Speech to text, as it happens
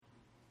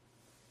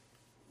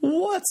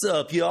What's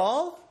up,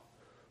 y'all?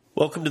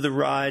 Welcome to the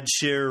Ride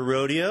Share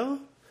Rodeo.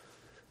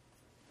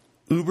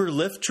 Uber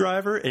Lyft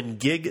driver and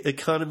gig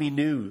economy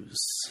news.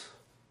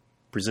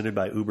 Presented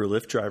by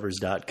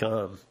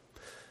UberLiftDrivers.com.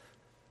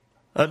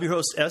 I'm your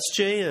host,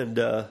 SJ,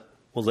 and,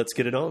 let's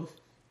get it on.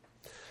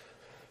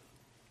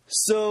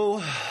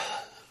 So,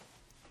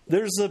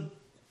 there's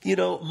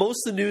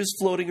most of the news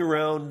floating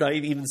around. I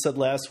even said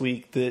last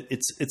week that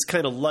it's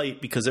kind of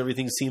light because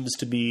everything seems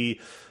to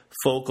be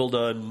focused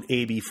on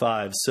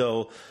AB5.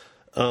 So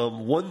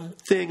one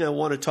thing I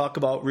want to talk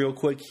about real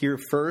quick here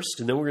first,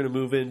 and then we're going to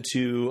move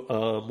into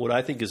what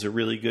I think is a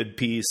really good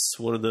piece,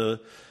 one of the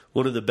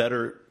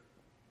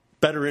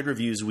better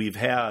interviews we've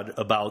had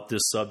about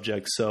this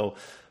subject. So,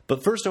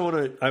 but first I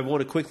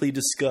want to quickly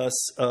discuss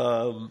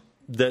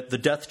that the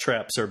death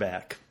traps are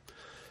back.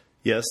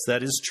 Yes,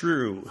 that is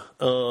true.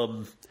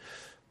 Waymo,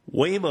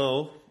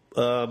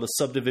 a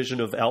subdivision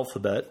of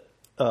Alphabet,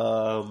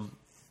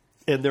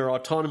 and their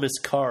autonomous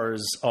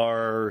cars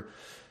are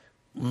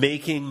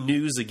making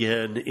news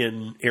again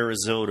in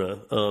Arizona,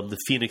 the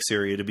Phoenix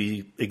area to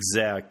be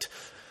exact.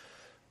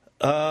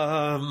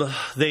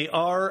 They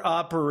are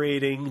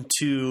operating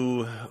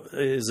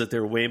is it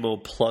their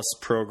Waymo Plus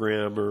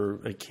program, or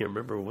I can't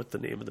remember what the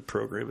name of the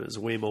program is,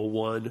 Waymo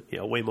One.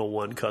 Yeah, Waymo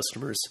One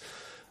customers.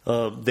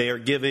 They are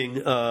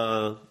doing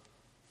about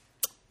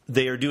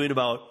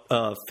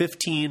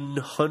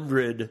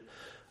 1,500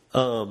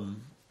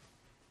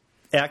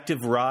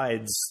 active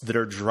rides that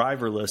are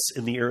driverless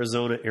in the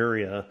Arizona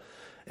area.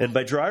 And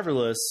by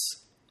driverless,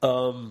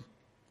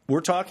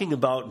 we're talking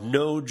about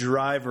no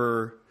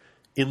driver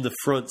in the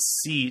front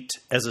seat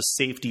as a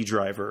safety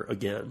driver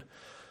again.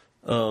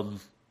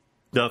 Now,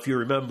 if you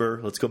remember,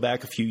 let's go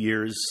back a few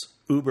years.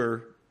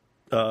 Uber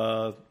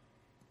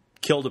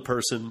killed a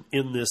person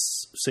in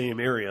this same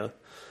area.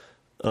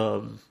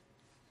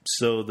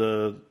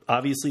 So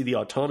obviously the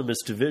autonomous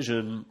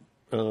division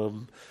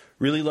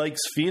really likes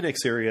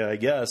Phoenix area, I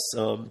guess,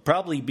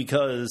 probably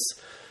because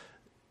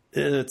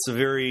it's a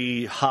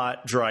very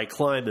hot, dry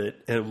climate,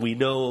 and we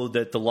know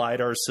that the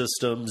LiDAR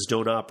systems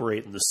don't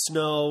operate in the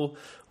snow.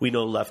 We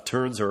know left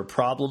turns are a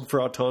problem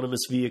for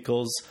autonomous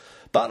vehicles.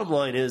 Bottom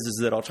line is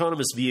that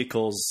autonomous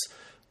vehicles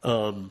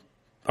are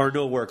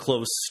nowhere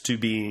close to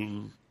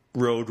being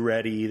road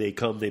ready. They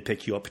come, they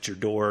pick you up at your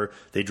door,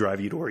 they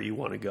drive you to where you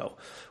want to go.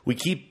 We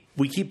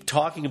keep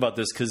talking about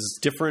this because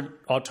different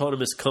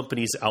autonomous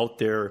companies out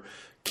there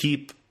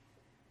keep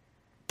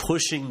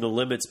pushing the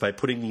limits by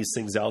putting these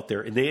things out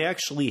there. And they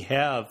actually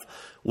have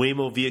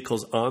Waymo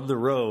vehicles on the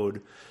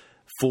road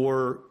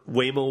for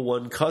Waymo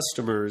One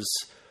customers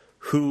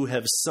who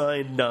have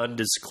signed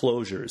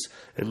non-disclosures.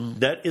 And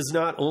that is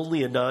not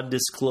only a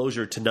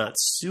non-disclosure to not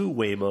sue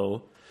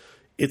Waymo,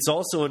 it's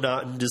also a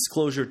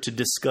non-disclosure to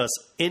discuss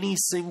any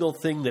single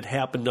thing that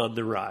happened on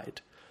the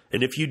ride.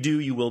 And if you do,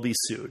 you will be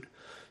sued.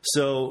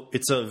 So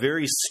it's a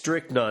very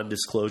strict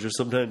non-disclosure.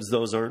 Sometimes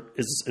those aren't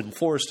as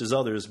enforced as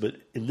others, but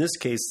in this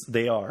case,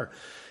 they are.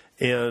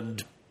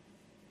 And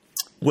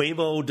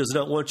Waymo does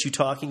not want you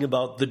talking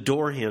about the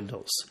door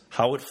handles,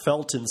 how it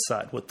felt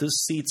inside, what the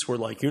seats were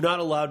like. You're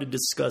not allowed to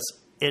discuss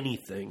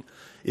anything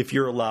if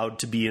you're allowed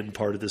to be in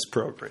part of this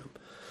program.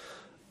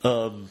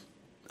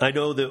 I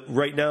know that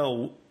right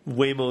now,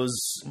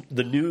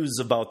 the news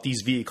about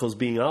these vehicles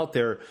being out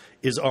there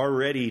is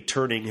already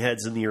turning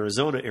heads in the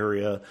Arizona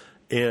area,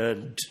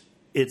 and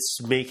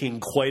it's making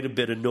quite a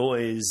bit of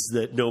noise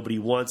that nobody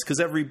wants because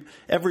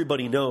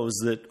everybody knows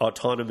that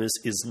autonomous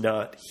is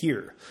not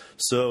here.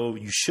 So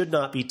you should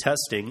not be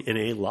testing in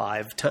a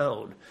live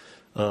town.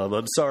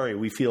 I'm sorry.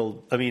 We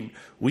felt when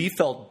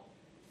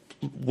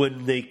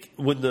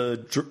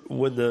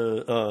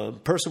the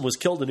person was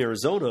killed in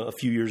Arizona a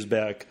few years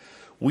back,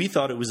 we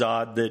thought it was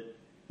odd that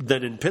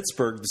in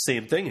Pittsburgh the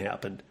same thing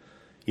happened.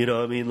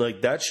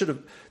 This should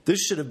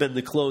have been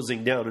the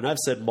closing down. And I've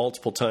said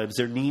multiple times,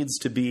 there needs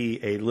to be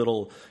a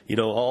little,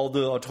 all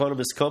the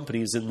autonomous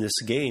companies in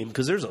this game,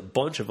 because there's a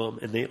bunch of them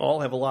and they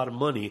all have a lot of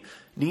money,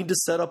 need to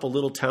set up a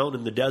little town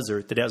in the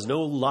desert that has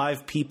no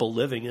live people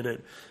living in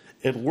it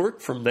and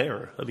work from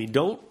there. I mean,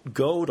 don't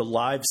go to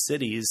live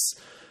cities.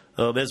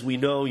 As we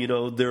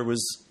know, there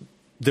was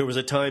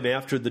a time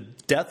after the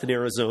death in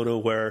Arizona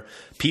where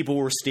people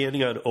were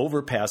standing on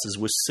overpasses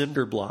with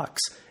cinder blocks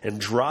and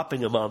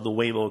dropping them on the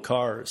Waymo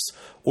cars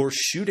or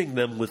shooting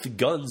them with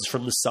guns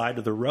from the side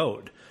of the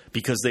road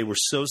because they were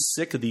so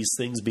sick of these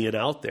things being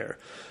out there.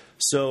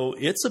 So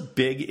it's a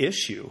big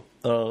issue.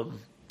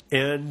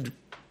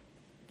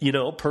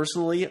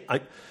 Personally,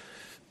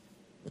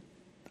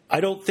 I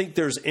don't think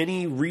there's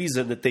any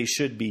reason that they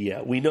should be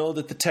yet. We know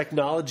that the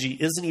technology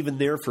isn't even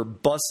there for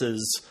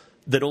buses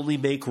that only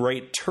make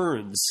right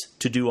turns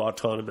to do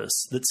autonomous,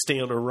 that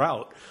stay on a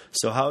route.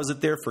 So how is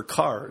it there for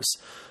cars?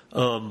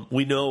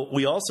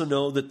 We also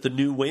know that the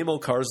new Waymo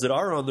cars that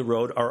are on the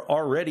road are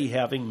already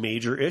having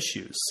major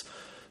issues.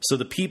 So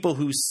the people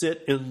who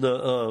sit in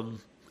the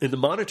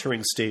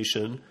monitoring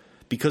station,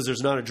 because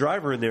there's not a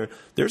driver in there,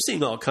 they're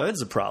seeing all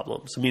kinds of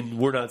problems. I mean,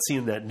 we're not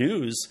seeing that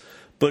news,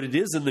 but it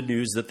is in the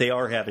news that they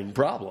are having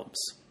problems.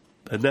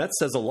 And that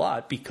says a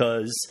lot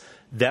because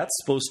that's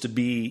supposed to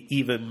be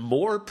even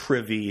more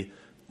privy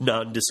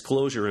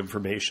non-disclosure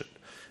information.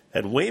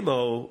 And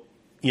Waymo,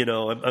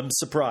 I'm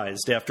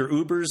surprised. After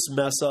Uber's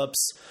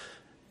mess-ups,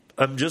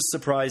 I'm just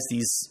surprised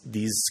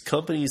these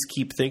companies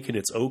keep thinking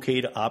it's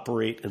okay to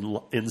operate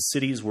in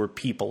cities where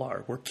people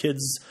are, where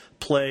kids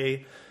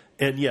play.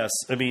 And yes,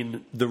 I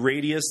mean, the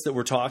radius that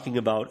we're talking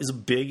about is a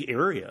big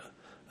area.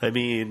 I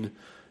mean,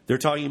 they're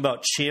talking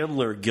about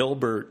Chandler,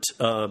 Gilbert,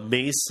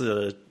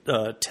 Mesa,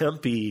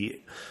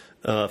 Tempe,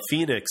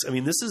 Phoenix. I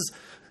mean, this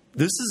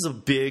is a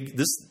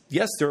big.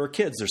 Yes, there are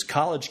kids. There's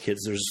college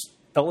kids. There's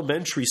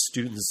elementary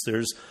students.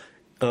 There's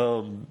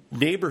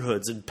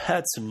neighborhoods and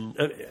pets, and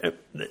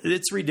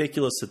it's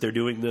ridiculous that they're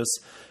doing this,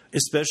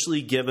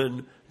 especially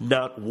given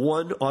not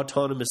one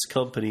autonomous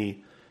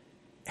company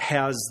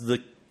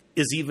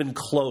is even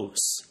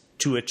close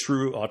to a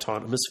true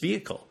autonomous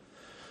vehicle.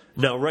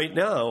 Now, right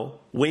now,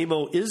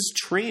 Waymo is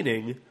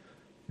training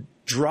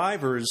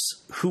drivers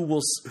who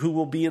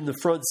will be in the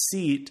front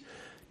seat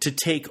to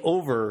take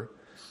over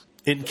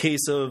in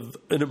case of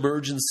an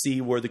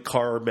emergency where the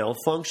car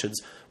malfunctions.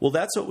 Well,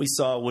 that's what we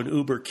saw when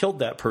Uber killed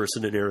that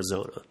person in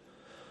Arizona.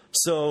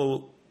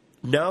 So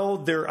now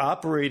they're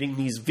operating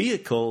these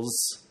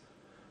vehicles,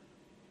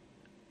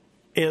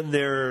 and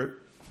they're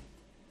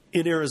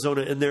in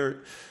Arizona, and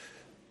they're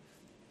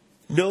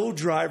no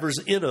drivers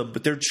in them,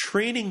 but they're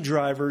training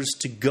drivers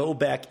to go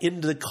back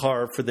into the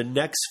car for the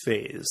next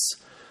phase.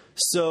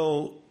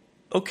 So,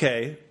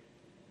 okay.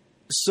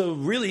 So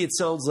really it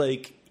sounds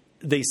like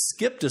they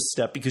skipped a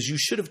step because you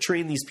should have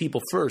trained these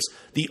people first.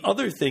 The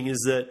other thing is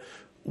that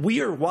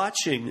we are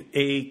watching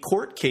a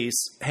court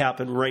case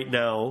happen right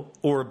now,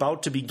 or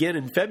about to begin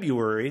in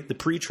February. The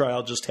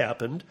pretrial just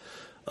happened,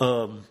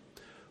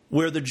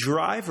 where the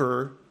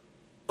driver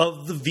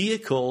of the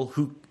vehicle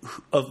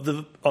of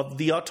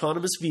the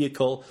autonomous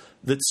vehicle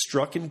that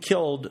struck and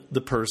killed the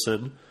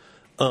person,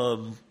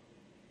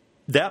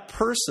 that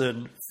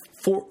person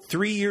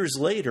 3 years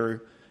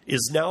later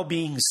is now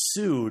being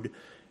sued,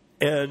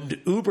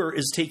 and Uber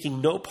is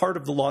taking no part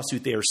of the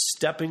lawsuit. They are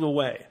stepping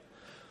away.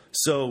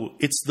 So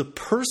it's the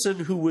person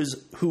who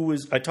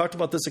was I talked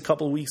about this a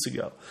couple of weeks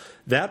ago.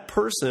 That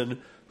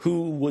person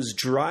who was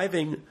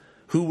driving,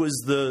 who was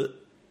the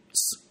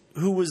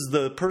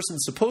person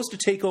supposed to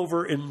take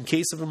over in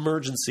case of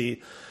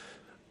emergency,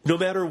 no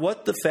matter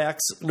what the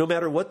facts, no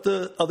matter what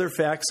the other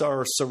facts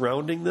are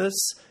surrounding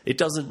this, it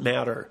doesn't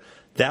matter.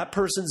 That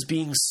person's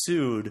being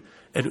sued,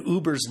 and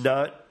Uber's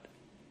not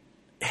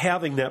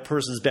having that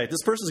person's back.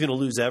 This person's going to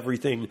lose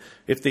everything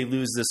if they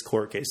lose this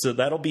court case. So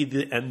that'll be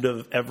the end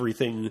of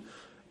everything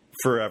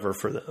forever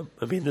for them.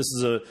 I mean, this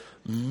is a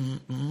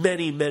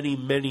many, many,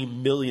 many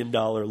 $1 million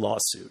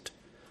lawsuit.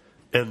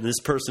 And this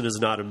person is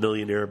not a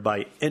millionaire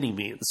by any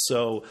means.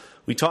 So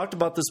we talked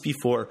about this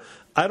before.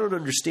 I don't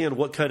understand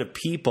what kind of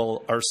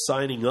people are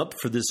signing up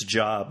for this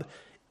job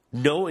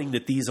knowing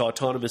that these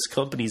autonomous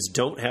companies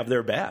don't have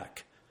their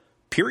back,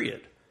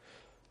 period.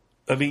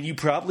 I mean, you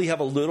probably have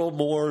a little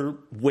more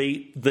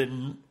weight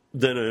than a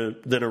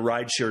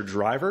rideshare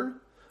driver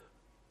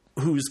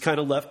who's kind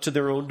of left to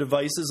their own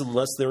devices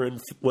unless they're in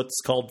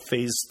what's called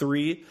phase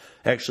 3,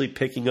 actually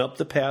picking up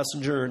the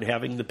passenger and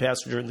having the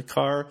passenger in the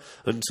car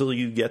until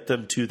you get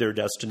them to their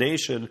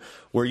destination,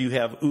 where you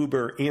have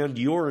Uber and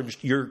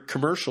your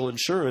commercial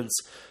insurance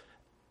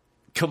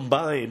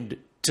combined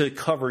to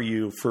cover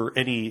you for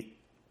any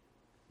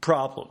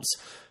problems.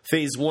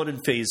 Phase 1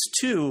 and phase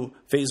 2,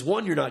 phase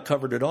 1 you're not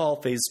covered at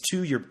all, phase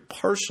 2 you're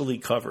partially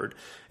covered.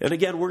 And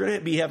again, we're going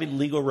to be having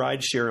Legal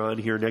Rideshare on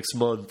here next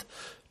month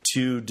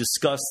to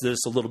discuss this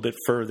a little bit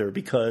further,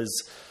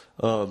 because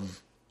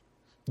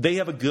they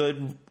have a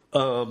good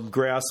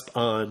grasp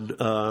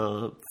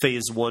on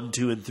phase 1,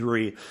 2, and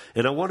 3.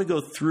 And I want to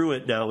go through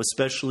it now,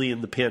 especially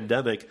in the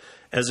pandemic,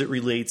 as it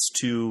relates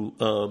to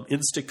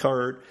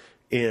Instacart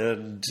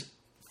and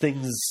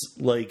things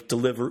like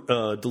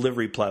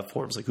delivery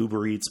platforms like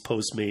Uber Eats,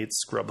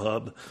 Postmates,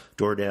 Grubhub,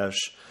 DoorDash.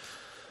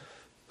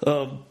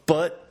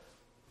 But,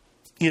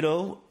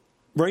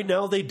 right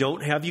now they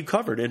don't have you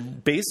covered.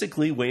 And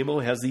basically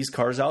Waymo has these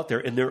cars out there,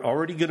 and they're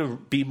already going to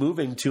be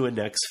moving to a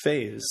next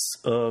phase.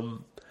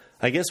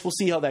 I guess we'll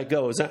see how that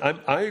goes.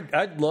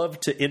 I'd love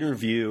to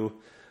interview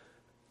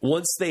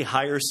once they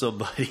hire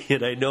somebody,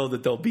 and I know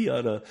that they'll be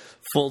on a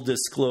full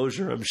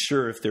disclosure. I'm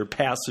sure if their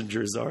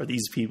passengers are,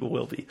 these people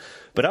will be.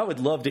 But I would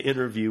love to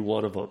interview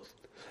one of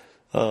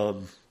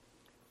them.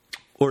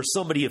 Or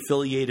somebody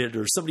affiliated,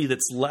 or somebody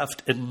that's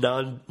left and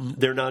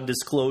their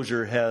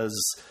non-disclosure has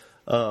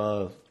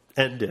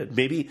ended.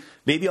 Maybe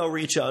I'll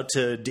reach out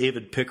to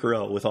David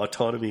Pickerel with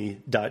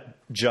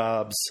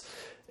Autonomy.jobs,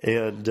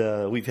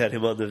 and we've had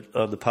him on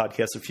the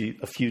podcast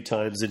a few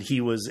times, and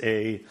he was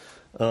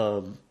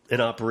an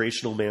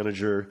operational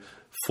manager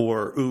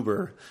for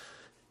Uber,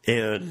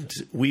 and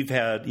we've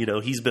had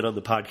he's been on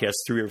the podcast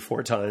 3 or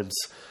 4 times,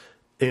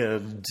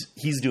 and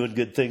he's doing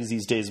good things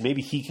these days.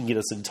 Maybe he can get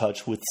us in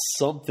touch with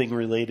something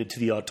related to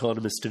the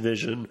autonomous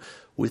division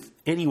with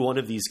any one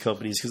of these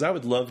companies, because I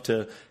would love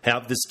to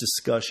have this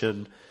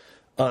discussion.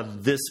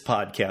 on this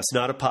podcast,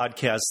 not a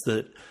podcast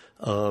that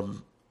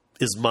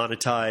is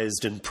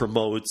monetized and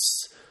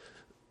promotes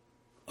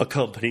a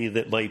company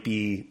that might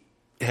be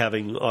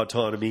having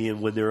autonomy,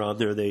 and when they're on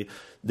there,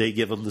 they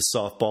give them the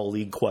softball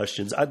league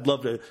questions. I'd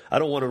love to. I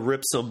don't want to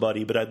rip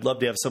somebody, but I'd love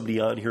to have somebody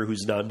on here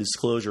whose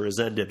non-disclosure has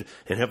ended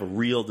and have a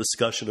real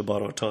discussion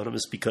about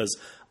autonomous, because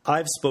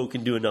I've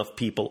spoken to enough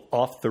people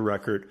off the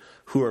record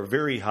who are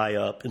very high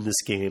up in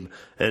this game.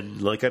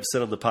 And like I've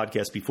said on the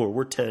podcast before,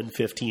 we're 10,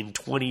 15,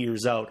 20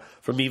 years out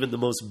from even the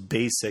most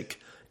basic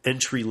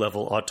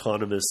entry-level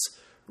autonomous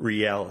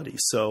reality.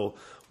 So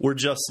we're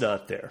just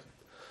not there.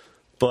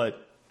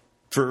 But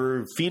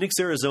for Phoenix,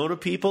 Arizona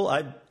people,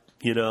 I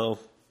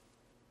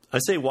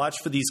say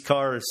watch for these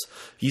cars.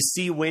 You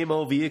see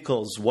Waymo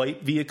vehicles,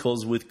 white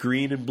vehicles with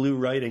green and blue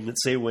writing that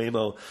say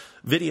Waymo,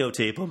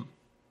 videotape them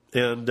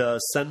and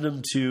send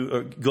them to,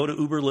 or go to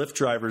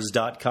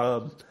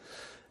uberlyftdrivers.com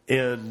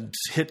and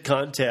hit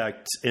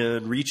contact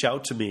and reach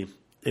out to me.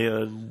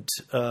 And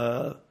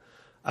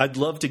I'd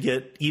love to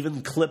get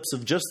even clips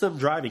of just them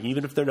driving,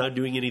 even if they're not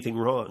doing anything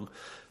wrong,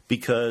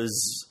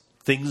 because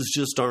things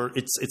just aren't,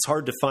 it's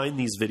hard to find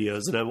these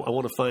videos, and I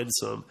want to find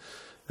some.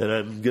 And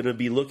I'm going to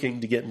be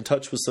looking to get in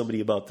touch with somebody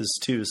about this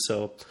too.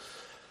 So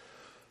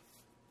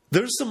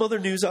there's some other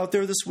news out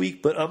there this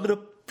week, but I'm going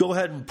to go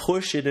ahead and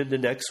push it into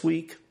next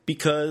week,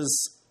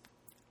 because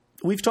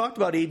we've talked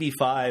about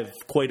AB5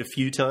 quite a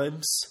few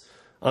times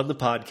on the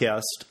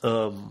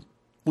podcast.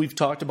 We've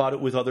talked about it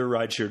with other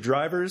rideshare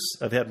drivers.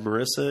 I've had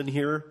Marissa in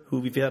here,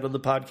 who we've had on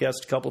the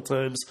podcast a couple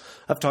times.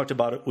 I've talked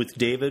about it with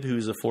David,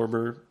 who's a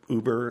former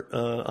Uber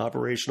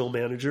operational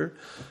manager,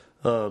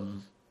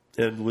 and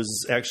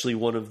was actually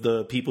one of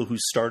the people who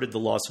started the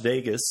Las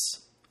Vegas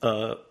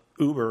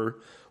Uber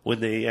when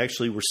they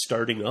actually were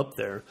starting up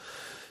there.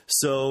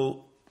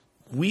 So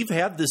we've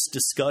had this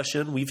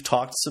discussion. We've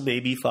talked some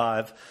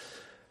AB5.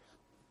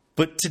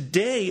 But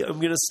today,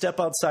 I'm going to step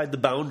outside the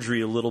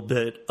boundary a little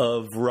bit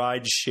of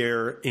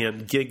rideshare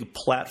and gig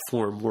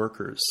platform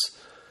workers.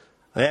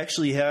 I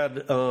actually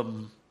had, a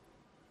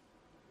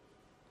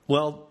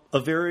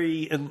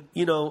very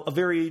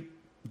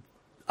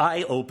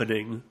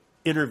eye-opening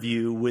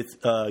interview with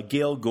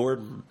Gail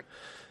Gordon.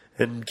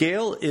 And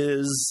Gail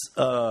is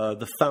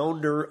the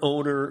founder,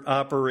 owner,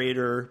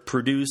 operator,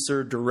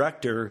 producer,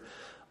 director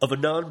of a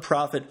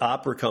nonprofit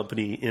opera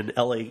company in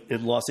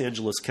Los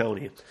Angeles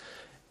County.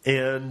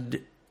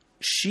 And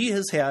she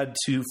has had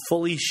to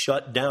fully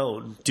shut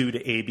down due to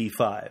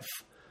AB5.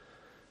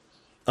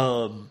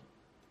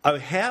 I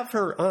have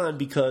her on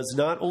because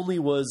not only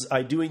was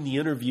I doing the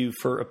interview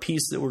for a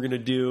piece that we're going to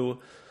do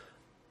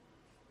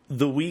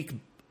the week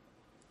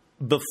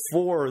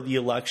before the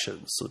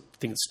election, so I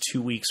think it's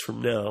 2 weeks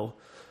from now,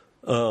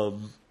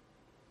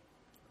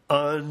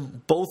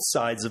 on both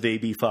sides of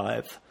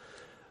AB5,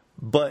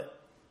 but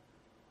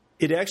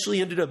it actually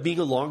ended up being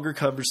a longer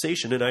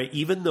conversation. And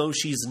even though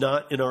she's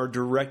not in our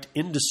direct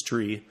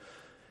industry,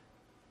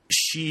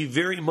 she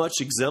very much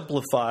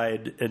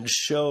exemplified and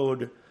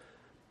showed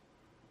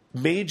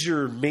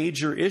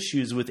major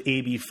issues with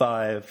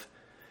AB5,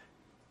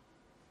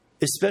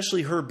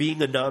 especially her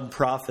being a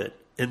nonprofit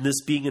and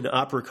this being an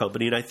opera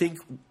company. And I think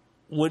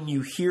when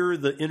you hear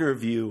the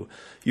interview,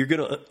 you're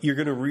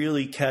gonna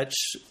really catch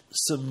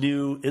some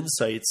new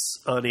insights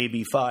on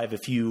AB5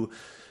 if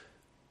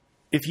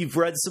you've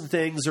read some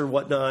things or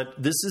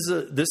whatnot. This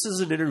is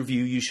an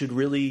interview you should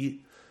really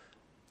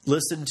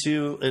listen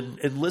to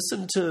and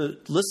listen to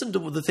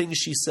the things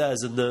she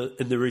says and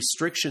the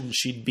restrictions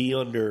she'd be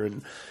under.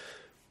 And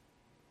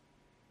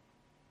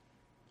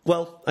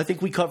well, I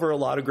think we cover a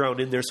lot of ground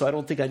in there, so I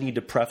don't think I need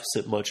to preface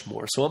it much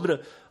more. So I'm gonna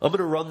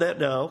run that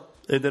now,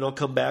 and then I'll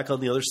come back on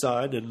the other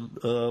side and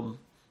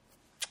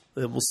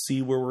we'll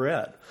see where we're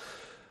at.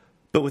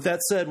 But with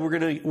that said,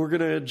 we're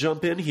gonna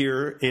jump in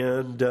here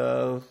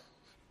and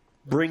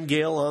bring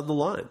Gail on the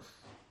line.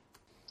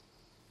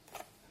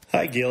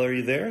 Hi, Gail. Are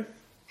you there?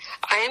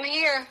 I am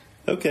here.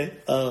 Okay.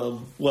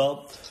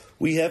 Well,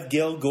 we have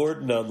Gail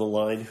Gordon on the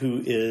line,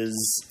 who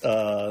is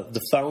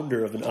the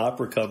founder of an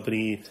opera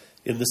company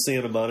in the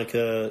Santa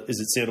Monica. Is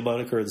it Santa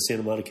Monica or the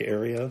Santa Monica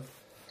area?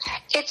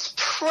 It's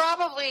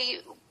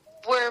probably,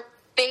 we're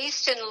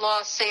based in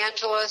Los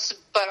Angeles,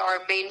 but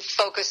our main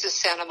focus is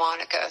Santa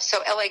Monica. So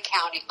LA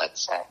County,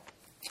 let's say.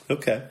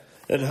 Okay.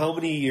 And how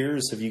many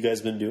years have you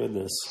guys been doing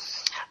this?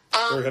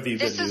 Or have you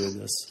been doing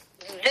this?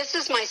 This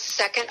is my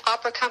second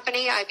opera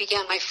company. I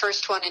began my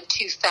first one in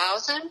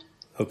 2000.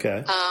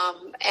 Okay. And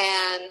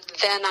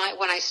then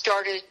when I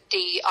started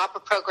the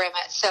opera program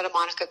at Santa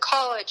Monica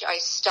College, I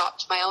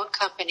stopped my own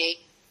company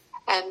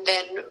and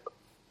then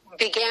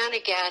began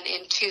again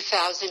in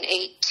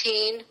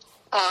 2018.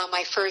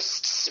 My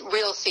first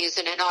real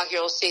season,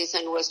 inaugural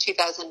season, was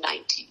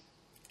 2019.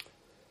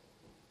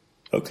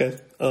 Okay.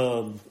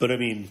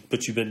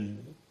 But you've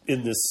been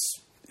in this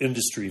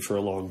industry for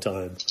a long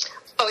time.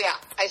 Oh yeah,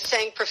 I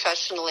sang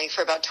professionally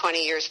for about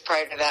 20 years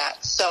prior to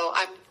that, so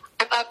I'm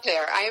up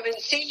there. I am in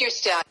senior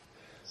status.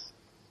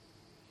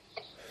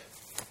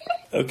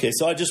 Okay,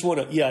 so I just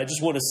want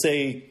to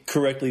say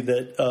correctly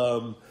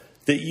that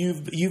that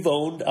you've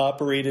owned,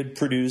 operated,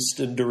 produced,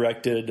 and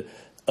directed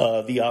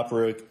the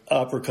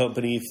opera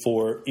company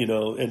for,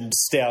 and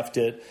staffed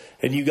it,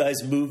 and you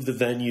guys moved the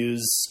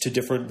venues to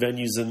different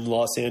venues in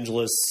Los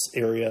Angeles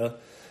area,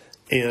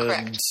 and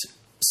Correct.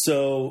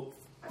 So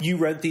you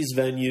rent these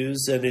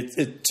venues, and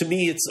it to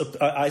me,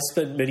 I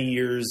spent many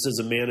years as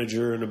a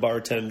manager and a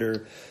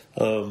bartender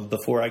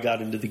before I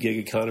got into the gig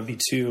economy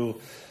too,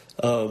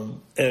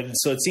 and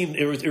so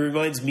it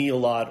reminds me a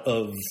lot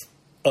of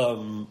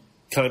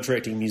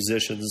contracting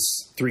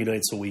musicians 3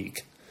 nights a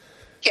week.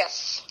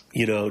 Yes.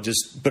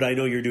 But I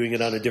know you're doing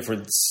it on a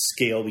different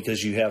scale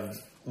because you have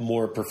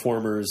more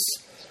performers.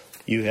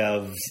 You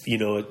have,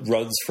 it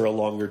runs for a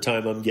longer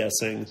time, I'm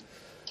guessing.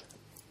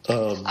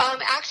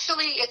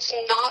 Actually, it's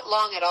not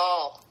long at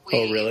all.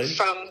 Oh, really?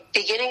 From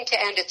beginning to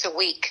end, it's a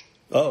week.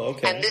 Oh,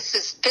 okay. And this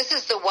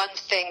is the one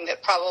thing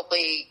that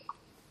probably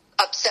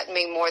upset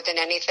me more than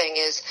anything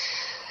is,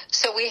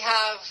 so we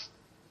have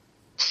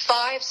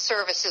 5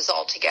 services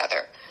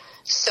altogether.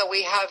 So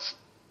we have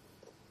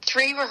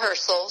 3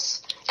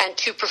 rehearsals and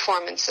 2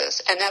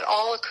 performances, and that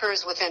all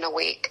occurs within a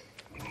week.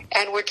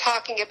 And we're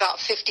talking about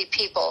 50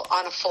 people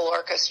on a full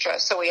orchestra.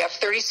 So we have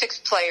 36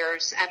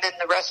 players, and then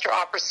the rest are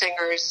opera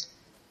singers,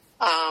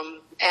 and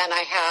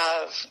I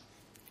have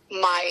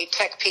my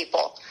tech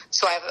people.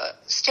 So I have a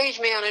stage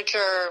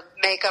manager,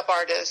 makeup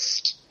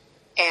artist,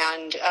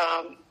 and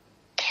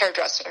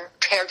hairdresser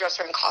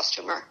and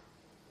costumer.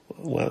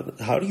 Well,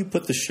 how do you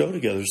put the show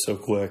together so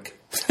quick?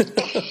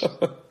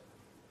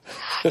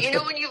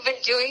 When you've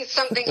been doing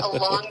something a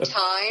long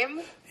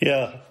time,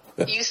 yeah,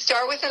 you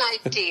start with an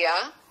idea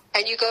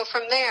and you go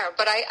from there.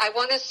 But I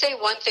want to say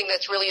one thing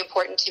that's really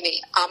important to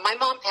me. My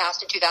mom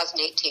passed in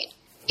 2018.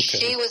 Okay.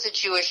 She was a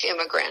Jewish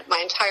immigrant. My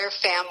entire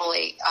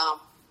family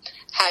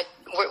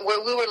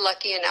we were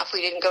lucky enough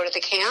we didn't go to the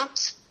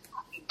camps.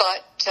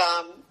 But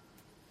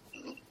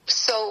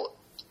so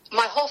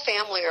my whole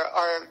family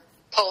are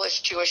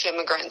Polish Jewish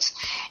immigrants.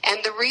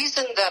 And the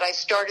reason that I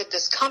started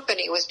this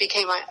company was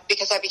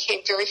because I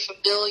became very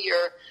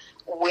familiar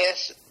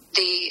with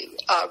the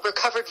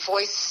Recovered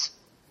Voice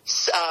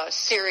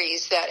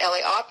series that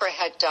LA Opera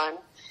had done.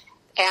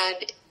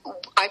 And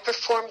I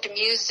performed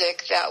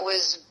music that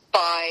was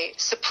by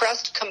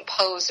suppressed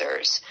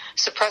composers,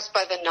 suppressed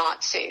by the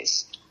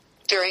Nazis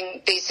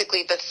during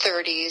basically the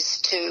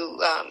 30s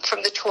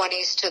from the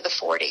 20s to the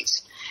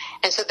 40s.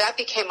 And so that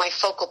became my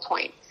focal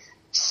point.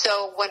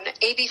 So when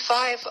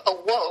AB5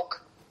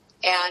 awoke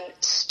and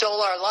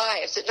stole our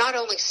lives, it not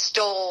only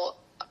stole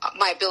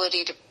my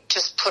ability to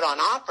just put on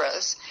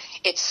operas,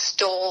 it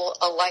stole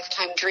a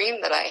lifetime dream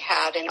that I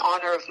had in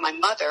honor of my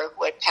mother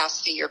who had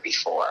passed the year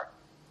before.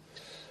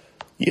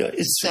 Yeah,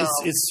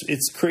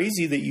 it's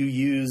crazy that you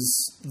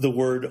use the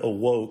word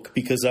awoke,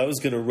 because I was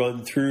going to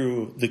run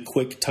through the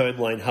quick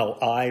timeline how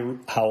I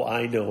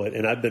know it,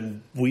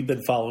 and we've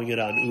been following it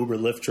on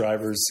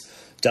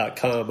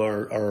UberLiftDrivers.com,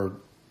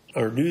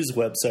 our news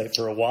website,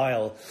 for a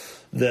while.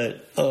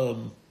 That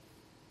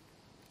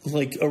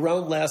like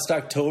around last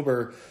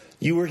October,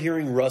 you were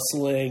hearing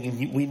rustling,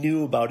 and we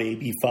knew about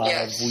AB5.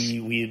 Yes.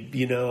 We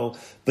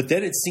but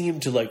then it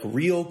seemed to, like,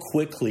 real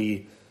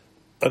quickly,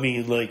 I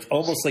mean, like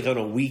almost like on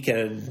a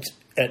weekend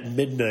at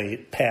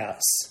midnight,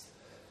 pass.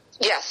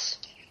 Yes.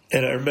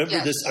 And I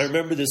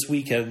remember this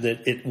weekend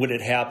when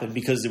it happened,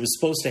 because it was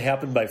supposed to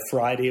happen by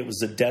Friday. It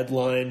was a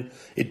deadline.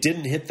 It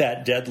didn't hit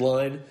that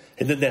deadline.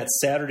 And then that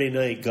Saturday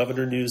night,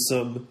 Governor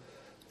Newsom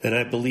and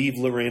I believe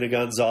Lorena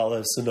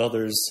Gonzalez and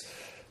others.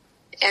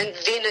 And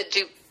Vina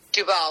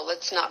Duval,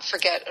 let's not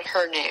forget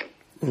her name.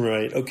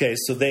 Right. Okay.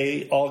 So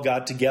they all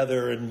got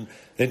together and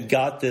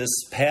got this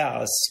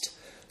passed.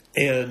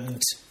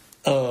 And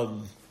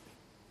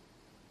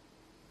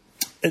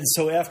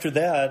so after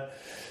that,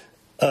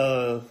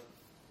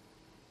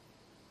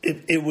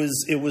 it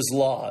was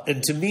law.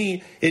 And to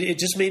me, it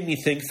just made me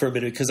think for a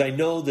minute, because I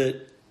know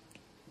that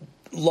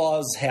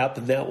laws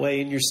happen that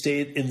way in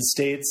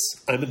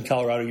states. I'm in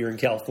Colorado, you're in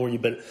California,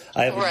 but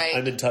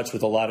I'm in touch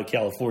with a lot of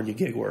California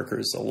gig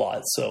workers, a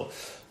lot. So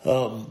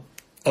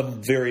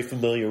I'm very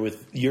familiar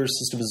with your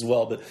system as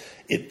well. But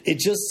it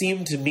just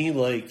seemed to me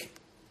like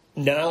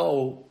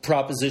now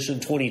Proposition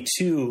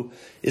 22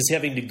 is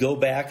having to go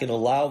back and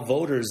allow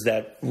voters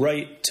that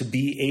right to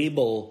be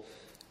able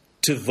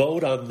to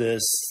vote on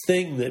this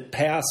thing that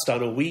passed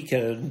on a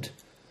weekend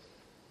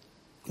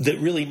that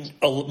really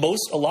a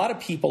lot of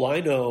people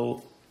I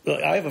know.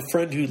 I have a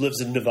friend who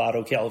lives in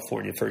Novato,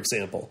 California, for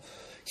example.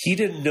 He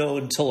didn't know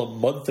until a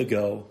month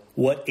ago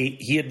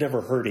he had never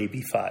heard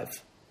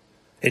AB5.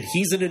 And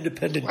he's an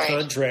independent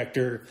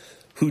contractor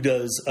who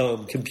does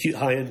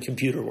high-end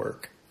computer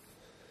work.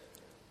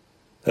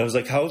 And I was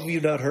like, how have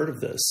you not heard of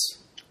this?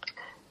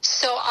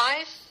 So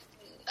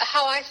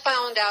how I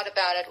found out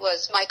about it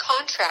was my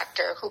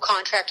contractor who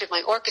contracted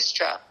my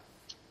orchestra,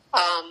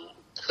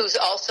 who's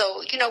also,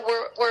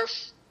 we're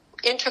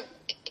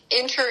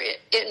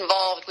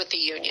involved with the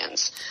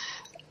unions.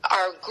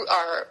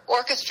 Our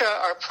orchestra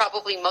are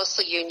probably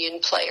mostly union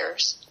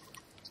players.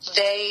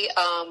 They,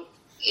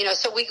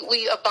 so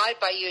we abide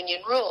by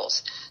union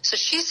rules. So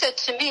she said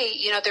to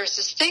me, there's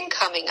this thing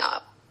coming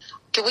up.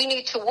 Do we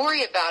need to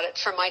worry about it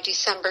for my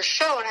December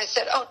show? And I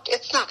said, oh,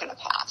 it's not going to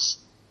pass.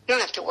 You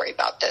don't have to worry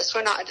about this.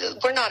 We're not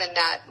in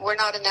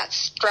that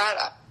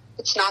strata.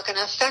 It's not going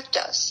to affect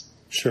us.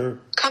 Sure.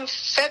 Come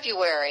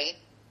February,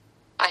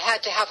 I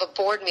had to have a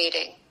board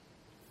meeting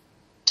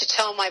to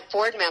tell my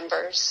board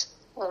members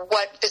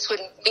what this would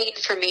mean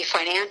for me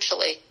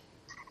financially.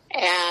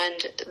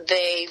 And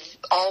they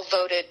all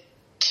voted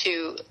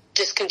to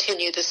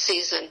discontinue the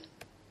season.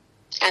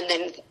 And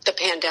then the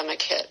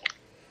pandemic hit.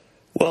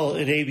 Well,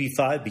 and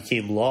AB5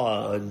 became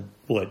law on,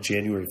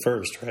 January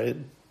 1st, right?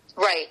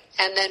 Right.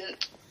 And then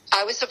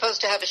I was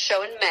supposed to have a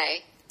show in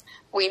May.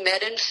 We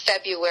met in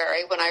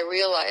February when I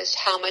realized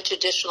how much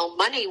additional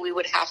money we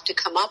would have to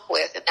come up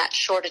with in that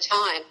short a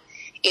time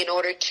in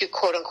order to,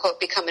 quote unquote,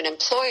 become an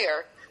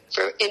employer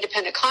for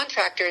independent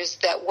contractors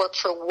that work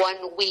for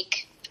 1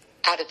 week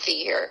out of the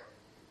year.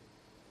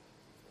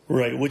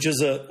 Right, which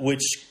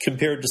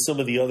compared to some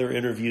of the other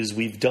interviews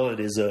we've done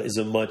is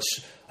a much.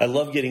 I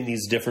love getting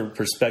these different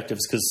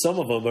perspectives because some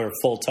of them are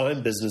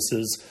full-time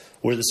businesses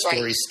where the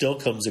story Right. still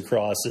comes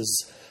across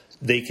as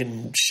they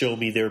can show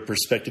me their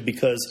perspective.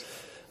 Because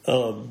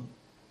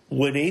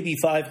when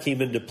AB5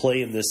 came into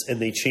play in this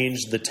and they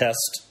changed the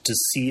test to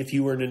see if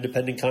you were an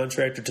independent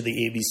contractor to the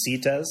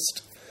ABC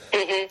test,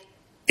 Mm-hmm.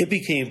 it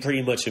became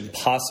pretty much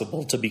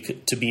impossible to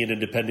be an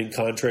independent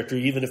contractor,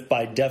 even if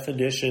by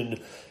definition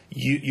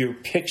your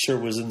picture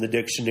was in the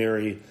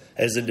dictionary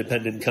as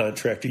independent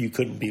contractor. You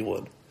couldn't be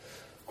one,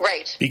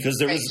 Right. because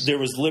there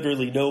was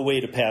literally no way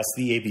to pass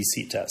the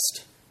ABC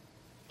test.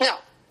 No,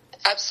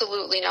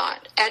 absolutely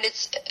not. And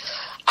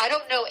I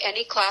don't know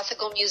any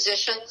classical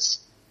musicians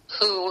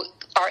who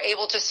are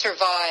able to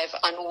survive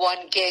on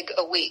 1 gig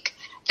a week.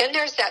 Then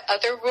there's that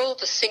other rule,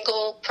 the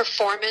single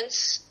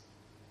performance.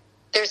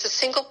 There's a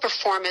single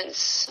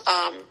performance,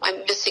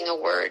 I'm missing a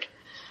word,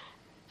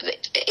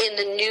 in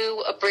the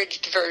new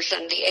abridged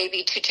version, the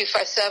AB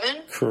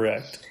 2257.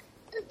 Correct.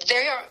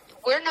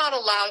 We're not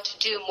allowed to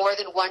do more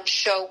than 1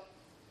 show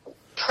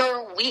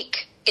per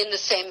week in the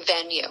same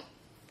venue.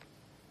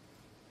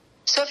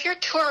 So if you're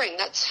touring,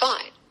 that's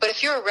fine. But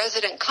if you're a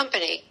resident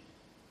company,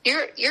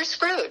 you're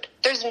screwed.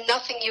 There's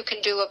nothing you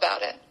can do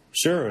about it.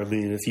 Sure. I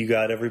mean, if you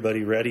got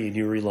everybody ready and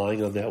you're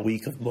relying on that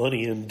week of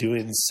money and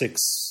doing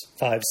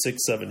 5,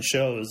 6, 7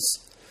 shows,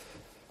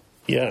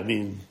 yeah, I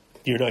mean,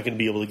 you're not going to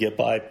be able to get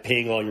by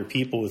paying all your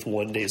people with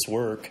 1 day's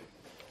work.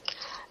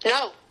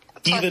 No.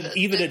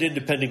 Even at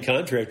independent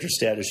contractor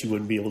status, you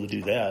wouldn't be able to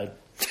do that.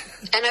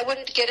 And I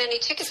wouldn't get any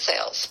ticket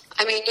sales.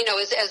 I mean,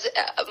 as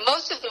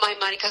most of my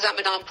money, because I'm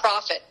a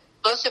nonprofit,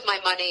 most of my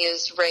money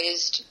is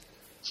raised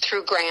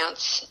through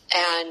grants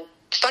and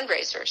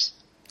fundraisers.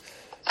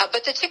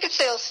 But the ticket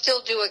sales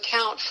still do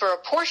account for a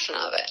portion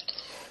of it.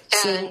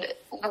 And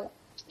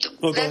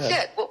that's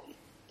it. Well,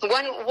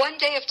 one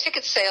day of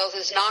ticket sales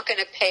is not going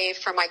to pay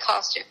for my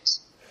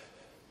costumes.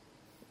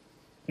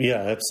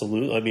 Yeah,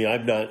 absolutely. I mean,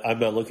 I'm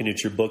not looking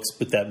at your books,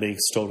 but that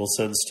makes total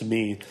sense to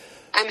me.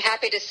 I'm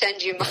happy to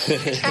send you my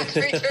tax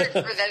return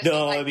for that.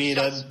 No, I mean,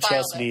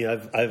 trust me,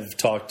 I've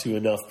talked to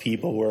enough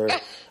people where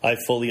I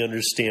fully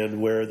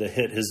understand where the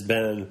hit has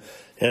been,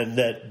 and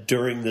that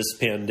during this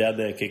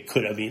pandemic, it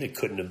couldn't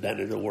have been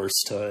at a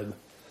worse time.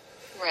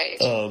 Right.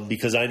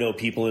 Because I know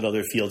people in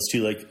other fields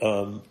too. Like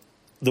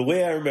the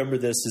way I remember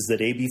this is that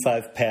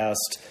AB5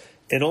 passed,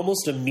 and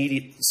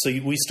so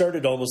we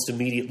started almost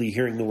immediately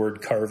hearing the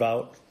word carve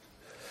out.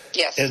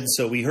 Yes. And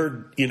so we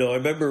heard, I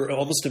remember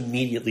almost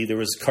immediately there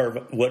was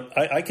what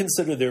I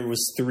consider there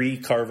was 3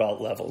 carve-out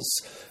levels.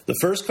 The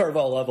first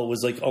carve-out level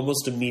was like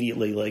almost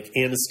immediately like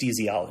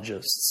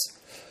anesthesiologists,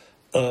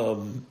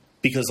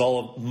 because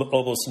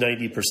almost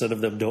 90%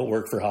 of them don't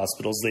work for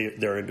hospitals.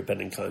 They're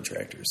independent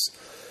contractors.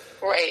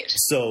 Right.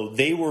 So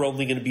they were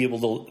only going to be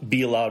able to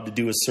be allowed to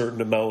do a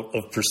certain amount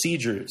of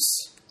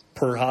procedures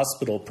per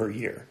hospital per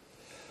year.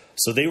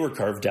 So they were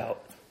carved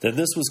out. Then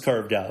this was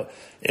carved out.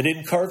 And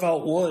in Carve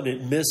Out 1,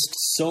 it missed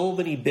so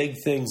many big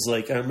things.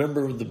 Like, I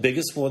remember the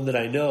biggest one that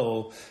I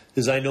know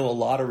is I know a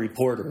lot of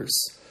reporters.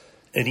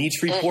 And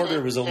each reporter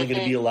was only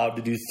going to be allowed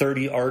to do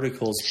 30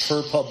 articles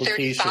per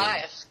publication.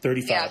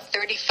 35. Yeah,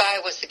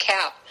 35 was the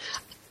cap.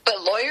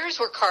 But lawyers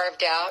were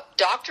carved out.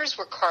 Doctors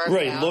were carved out.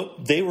 Right.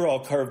 Look, they were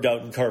all carved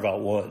out in Carve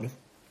Out 1.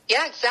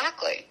 Yeah,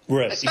 exactly.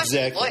 Right, especially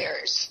exactly.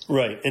 Lawyers.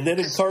 Right. And then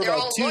in Carve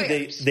Out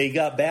 2, they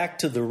got back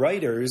to the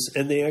writers,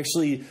 and they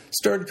actually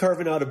started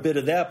carving out a bit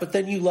of that, but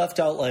then you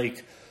left out,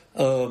 like,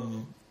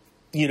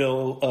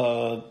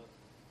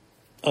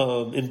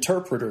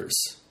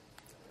 interpreters.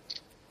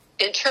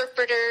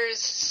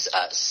 Interpreters,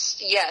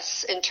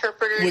 yes,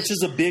 interpreters. Which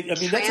is a big,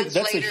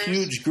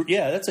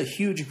 that's a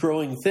huge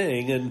growing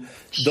thing, and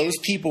those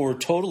people were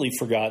totally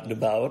forgotten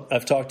about.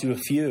 I've talked to a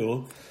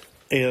few,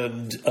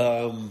 and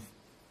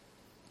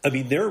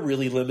they're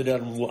really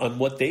limited on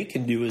what they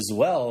can do as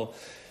well.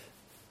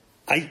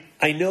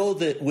 I know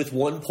that with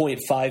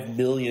 1.5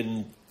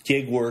 million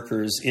gig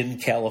workers in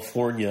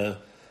California,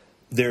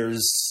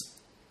 there's,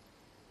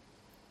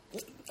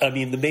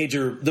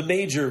 the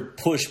major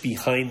push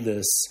behind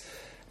this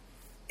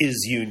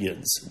is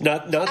unions,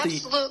 not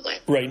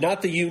Absolutely.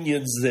 not the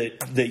unions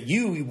that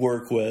you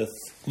work with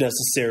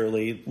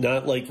necessarily,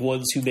 not like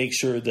ones who make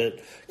sure that,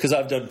 because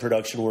I've done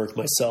production work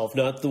myself,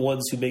 not the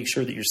ones who make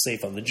sure that you're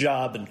safe on the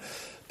job,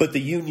 but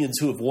the unions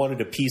who have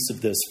wanted a piece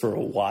of this for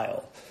a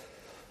while.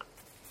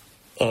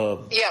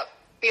 Yep.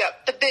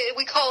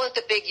 We call it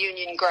the big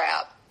union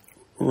grab.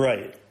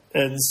 Right.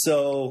 And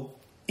so,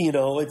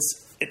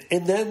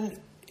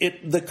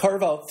 the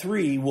Carve-Out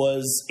 3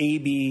 was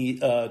AB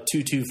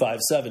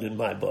 2257 in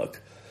my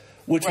book,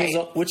 which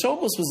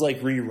almost was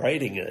like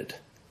rewriting it.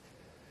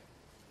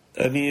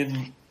 I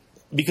mean,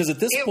 because at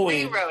this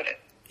point, rewrote it.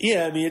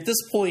 Yeah, I mean, at this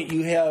point,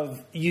 you've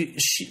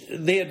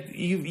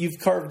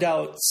carved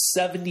out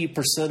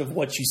 70% of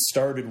what you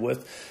started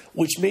with,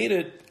 which made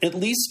it, at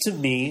least to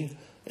me,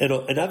 and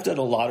I've done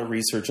a lot of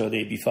research on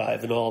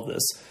AB5 and all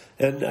this,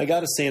 and I got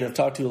to say, and I've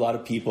talked to a lot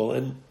of people,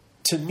 and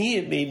to me,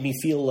 it made me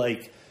feel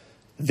like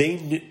they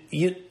knew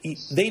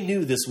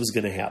this was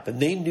going to happen.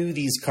 They knew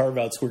these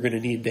carve-outs were going to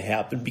need to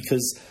happen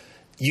because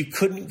you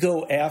couldn't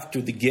go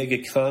after the gig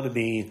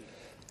economy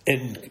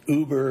and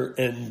Uber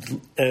and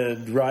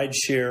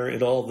rideshare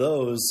and all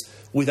those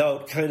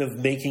without kind of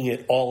making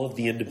it all of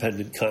the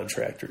independent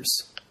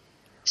contractors.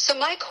 So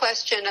my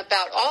question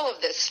about all of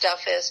this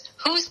stuff is,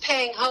 who's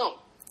paying whom?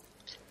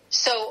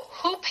 So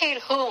who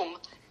paid whom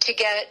to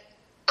get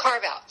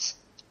carve-outs?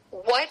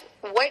 What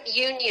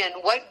union,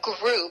 what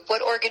group,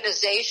 what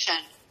organization,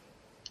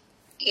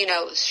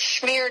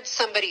 smeared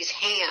somebody's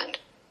hand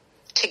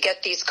to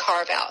get these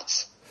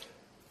carve-outs?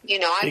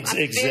 I'm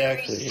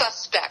very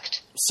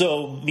suspect.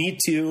 So me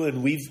too,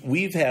 and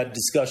we've had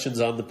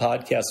discussions on the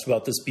podcast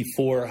about this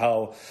before.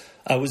 How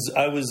I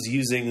was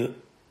using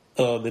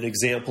an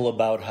example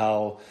about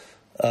how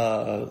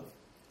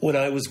when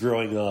I was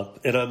growing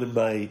up, and I'm in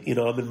my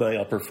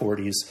upper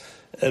 40s,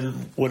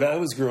 and when I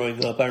was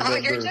growing up, I remember.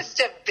 Oh, you're just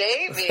a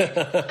baby.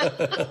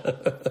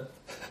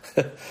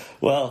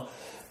 Well.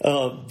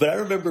 But I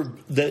remember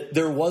that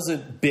there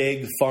wasn't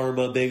big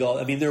pharma,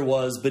 there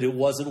was, but it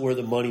wasn't where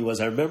the money was.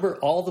 I remember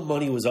all the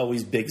money was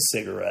always big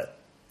cigarette.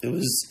 It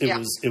was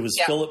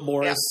Philip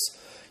Morris.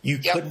 You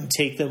couldn't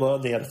take them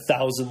on. They had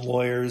 1,000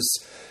 lawyers.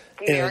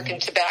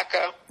 American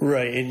Tobacco.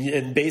 Right.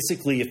 And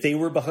basically if they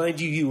were behind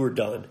you, you were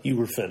done. You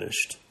were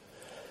finished.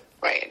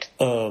 Right.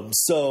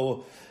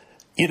 So,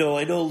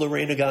 I know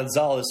Lorena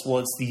Gonzalez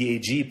wants the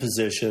AG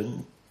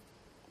position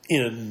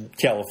in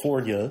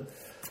California.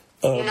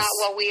 Not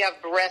while we have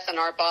breath in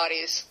our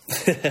bodies.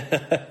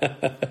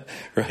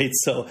 Right.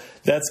 So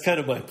that's kind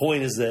of my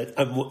point, is that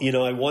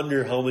I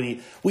wonder how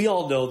many, we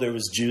all know there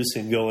was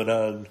juicing going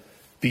on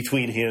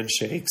between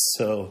handshakes.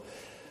 So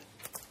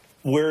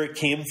where it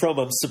came from,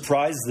 I'm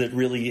surprised that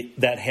really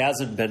that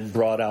hasn't been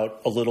brought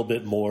out a little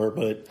bit more.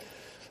 But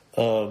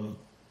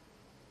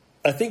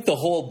I think the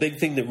whole big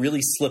thing that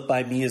really slipped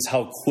by me is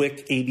how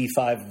quick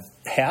AB5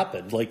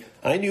 happened. Like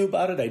I knew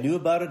about it. I knew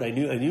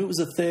it was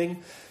a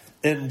thing.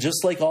 And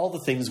just like all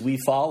the things we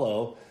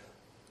follow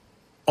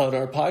on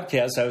our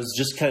podcast, I was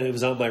just it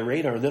was on my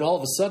radar. And then all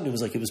of a sudden it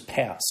was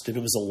passed and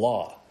it was a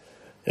law.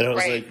 And I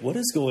was like, what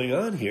is going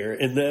on here?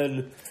 And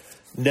then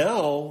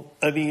now,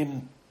 I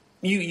mean,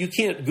 you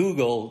can't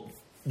Google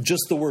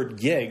just the word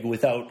gig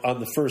without on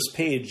the first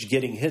page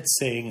getting hits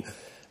saying,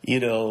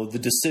 the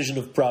decision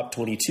of Prop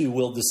 22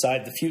 will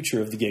decide the future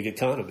of the gig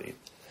economy.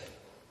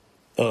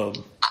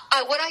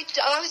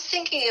 I was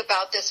thinking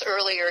about this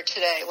earlier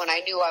today when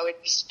I knew I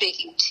would be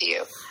speaking to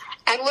you.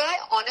 And what I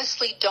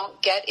honestly don't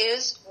get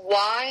is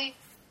why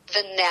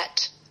the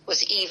net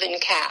was even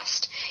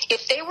cast.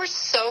 If they were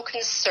so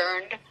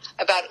concerned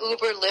about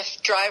Uber,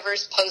 Lyft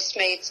drivers,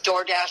 Postmates,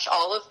 DoorDash,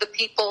 all of the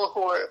people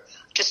who are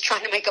just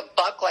trying to make a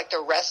buck like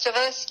the rest of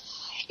us,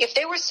 if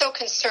they were so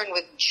concerned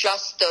with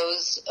just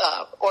those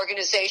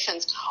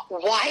organizations,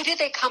 why did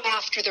they come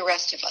after the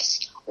rest of us?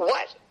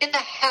 What in the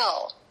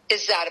hell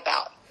is that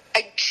about?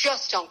 I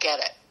just don't get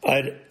it.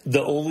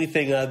 The only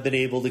thing I've been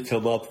able to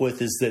come up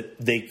with is that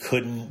they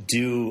couldn't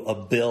do a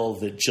bill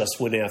that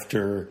just went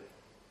after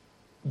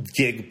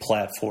gig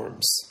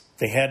platforms.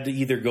 They had to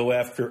either go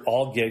after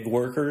all gig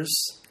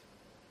workers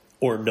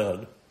or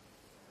none.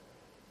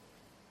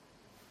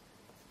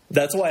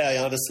 That's why I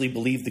honestly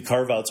believe the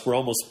carve-outs were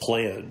almost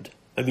planned.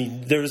 I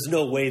mean, there's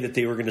no way that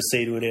they were going to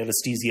say to an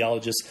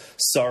anesthesiologist,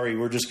 sorry,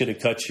 we're just going to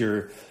cut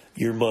your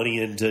money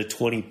into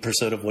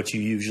 20% of what you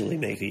usually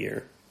make a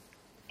year.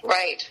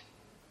 Right.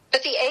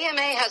 But the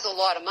AMA has a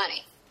lot of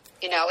money.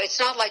 It's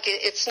not like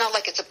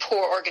it's a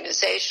poor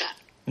organization.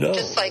 No,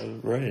 just like,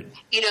 right.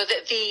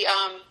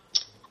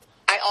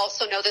 I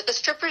also know that the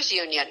strippers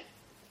union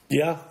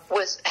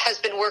has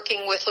been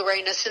working with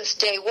Lorena since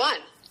day one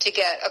to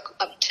get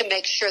to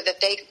make sure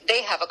that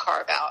they have a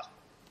carve out.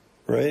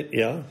 Right.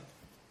 Yeah.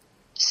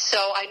 So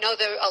I know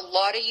there are a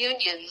lot of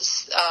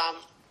unions.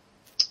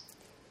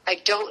 I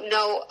don't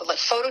know, like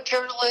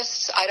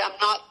photojournalists. I'm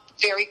not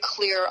very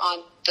clear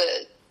on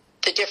the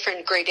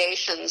different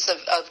gradations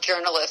of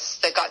journalists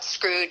that got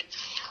screwed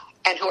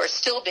and who are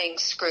still being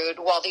screwed,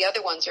 while the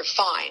other ones are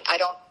fine. I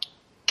don't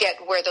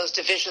get where those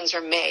divisions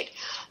are made.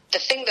 The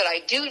thing that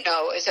I do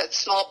know is that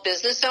small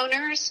business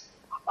owners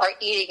are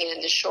eating it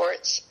in the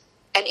shorts,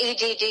 and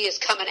EDD is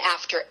coming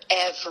after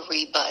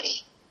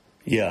everybody.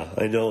 Yeah,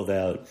 I know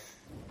that.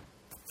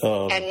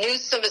 And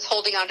Newsom is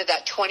holding on to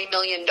that $20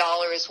 million,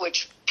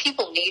 which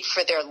people need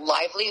for their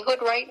livelihood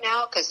right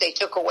now because they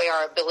took away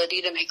our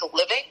ability to make a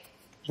living.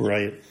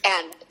 Right.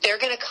 And they're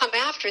going to come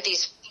after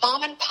these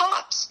mom and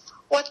pops.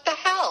 What the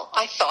hell?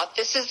 I thought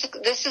this is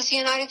the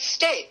United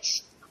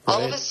States.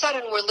 All of a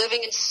sudden, we're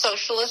living in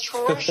socialist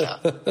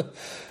Russia.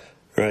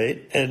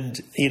 Right. And,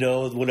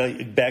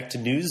 back to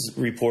news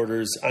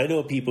reporters, I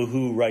know people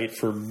who write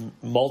for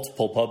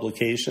multiple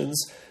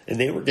publications, and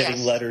they were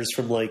getting letters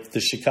from, like, the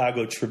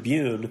Chicago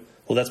Tribune.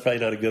 Well, that's probably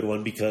not a good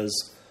one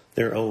because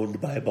they're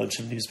owned by a bunch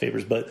of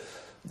newspapers, but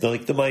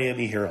the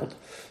Miami Herald.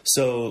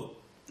 So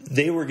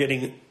they were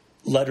getting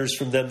letters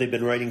from them. They've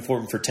been writing for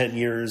them for 10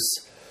 years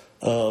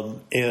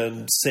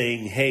and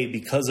saying, hey,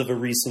 because of a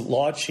recent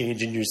law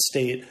change in your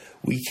state,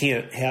 we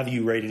can't have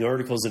you writing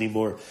articles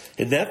anymore.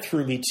 And that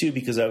threw me, too,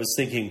 because I was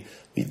thinking,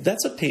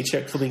 that's a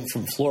paycheck coming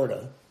from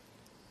Florida.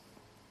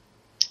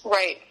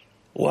 Right.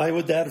 Why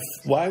would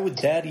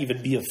that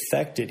even be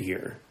affected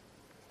here?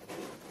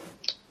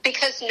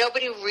 Because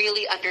nobody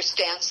really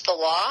understands the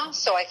law,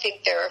 so I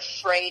think they're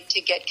afraid to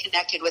get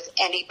connected with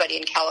anybody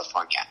in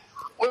California.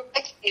 We're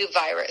like a new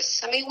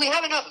virus. I mean, we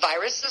have enough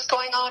viruses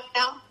going on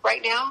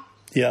right now.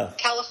 Yeah.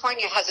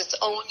 California has its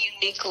own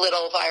unique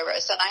little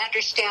virus, and I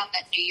understand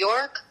that New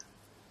York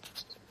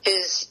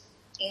is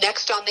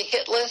next on the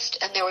hit list,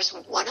 and there was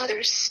one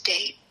other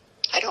state.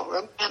 I don't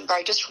remember.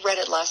 I just read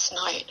it last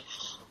night.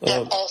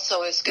 That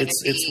also is going to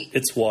be...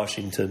 It's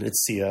Washington.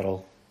 It's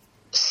Seattle.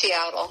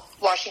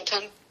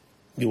 Washington.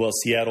 Well,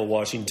 Seattle,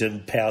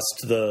 Washington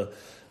passed the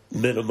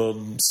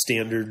minimum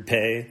standard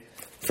pay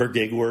for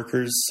gig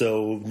workers,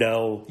 so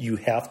now you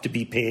have to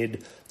be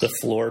paid the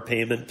floor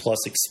payment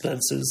plus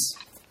expenses.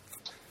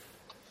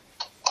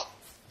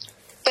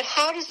 But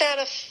how does that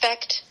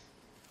affect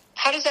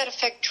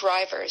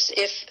drivers?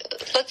 If,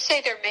 let's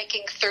say they're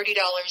making $30 an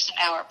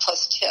hour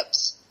plus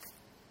tips,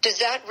 does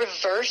that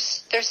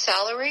reverse their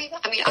salary?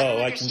 I mean, I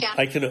don't understand.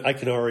 I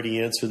can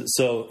already answer that.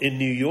 So in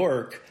New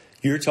York,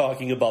 you're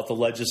talking about the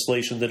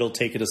legislation that'll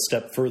take it a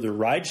step further.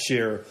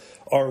 Rideshare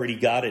already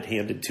got it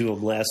handed to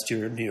them last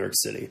year in New York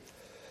City.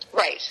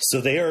 Right.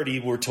 So they already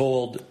were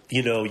told,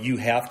 you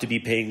have to be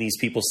paying these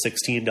people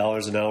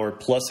 $16 an hour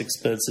plus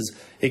expenses.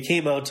 It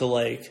came out to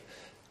like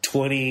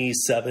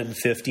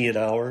 $27.50 an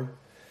hour.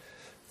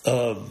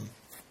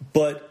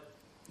 But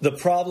the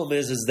problem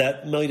is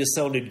that might have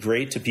sounded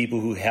great to people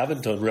who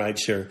haven't done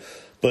rideshare.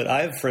 But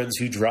I have friends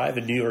who drive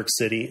in New York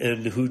City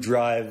and who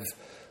drive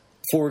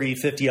 40,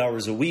 50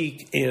 hours a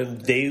week,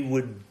 and they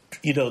would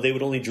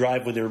only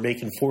drive when they were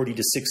making 40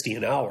 to 60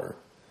 an hour.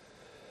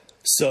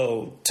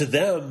 So to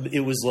them,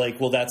 it was like,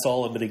 well, that's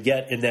all I'm going to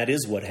get, and that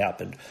is what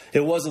happened.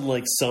 It wasn't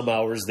like some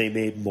hours they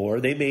made more.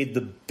 They made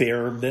the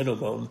bare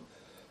minimum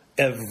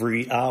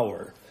every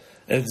hour.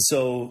 And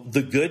so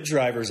the good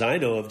drivers I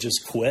know have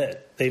just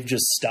quit. They've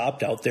just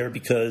stopped out there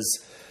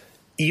because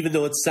even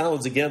though it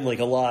sounds, again, like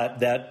a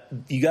lot, that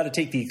you got to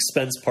take the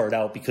expense part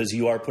out because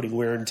you are putting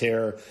wear and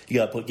tear. You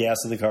got to put gas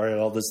in the car and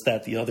all this,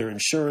 that, the other,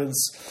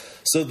 insurance.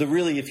 So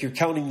if you're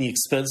counting the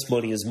expense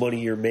money as money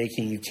you're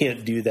making, you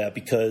can't do that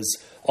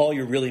because all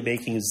you're really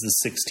making is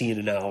the $16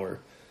 an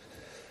hour.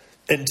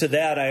 And to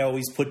that, I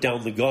always put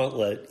down the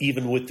gauntlet,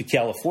 even with the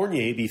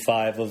California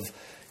AB5 of,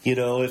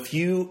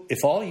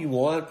 if all you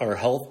want are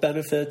health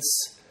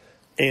benefits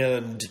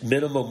and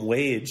minimum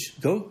wage,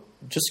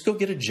 just go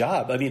get a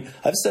job. I mean,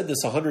 I've said this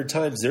 100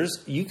 times.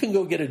 You can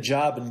go get a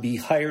job and be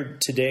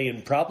hired today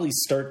and probably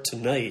start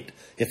tonight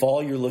if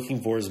all you're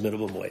looking for is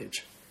minimum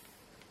wage.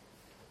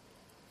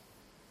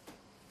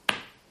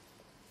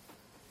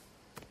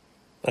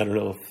 I don't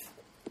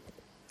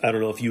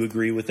know if you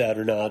agree with that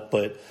or not,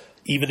 but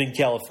even in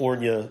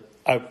California,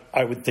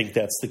 I would think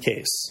that's the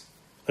case.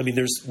 I mean,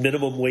 there's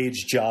minimum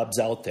wage jobs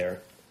out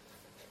there.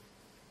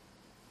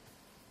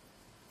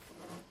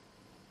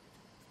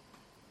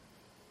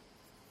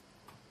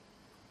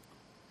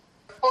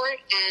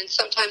 And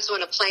sometimes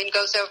when a plane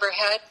goes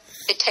overhead,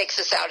 it takes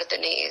us out at the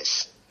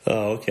knees.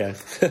 Oh, okay.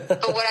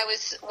 But what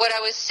I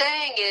was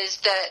saying is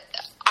that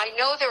I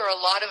know there are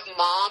a lot of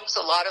moms,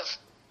 a lot of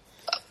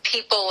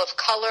people of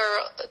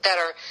color that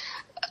are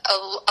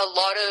a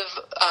lot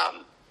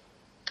of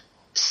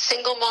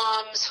single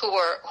moms who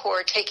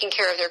are taking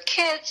care of their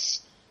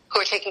kids, who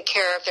are taking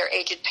care of their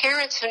aged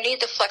parents, who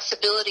need the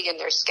flexibility in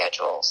their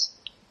schedules.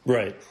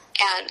 Right.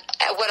 And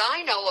what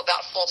I know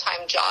about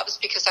full-time jobs,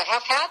 because I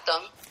have had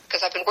them,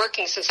 because I've been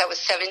working since I was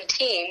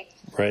 17,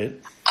 right?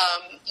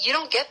 You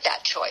don't get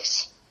that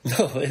choice.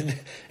 No,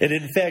 and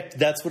in fact,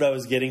 that's what I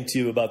was getting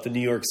to about the New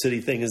York City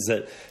thing is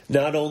that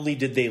not only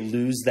did they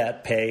lose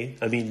that pay,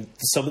 I mean,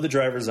 some of the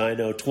drivers I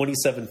know,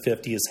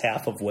 $27.50 is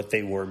half of what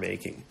they were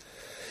making.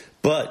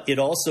 But it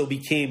also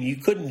became, you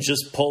couldn't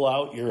just pull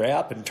out your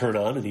app and turn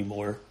on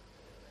anymore.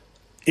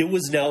 It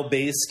was now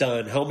based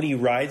on how many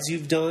rides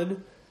you've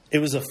done. It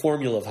was a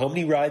formula of how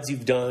many rides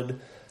you've done,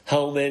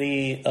 how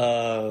many,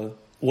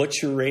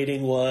 what your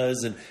rating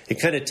was, and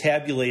it kind of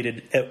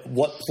tabulated at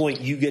what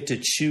point you get to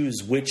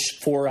choose which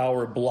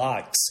 4-hour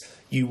blocks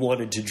you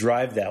wanted to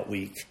drive that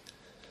week.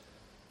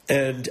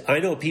 And I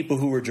know people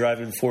who were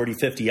driving 40,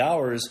 50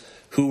 hours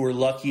who were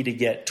lucky to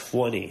get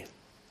 20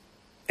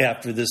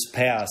 after this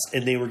passed,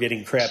 and they were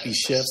getting crappy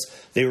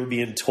shifts. They were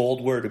being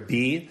told where to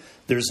be.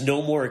 There's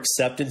no more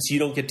acceptance. You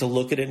don't get to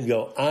look at it and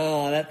go,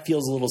 that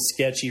feels a little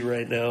sketchy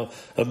right now.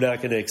 I'm not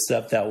going to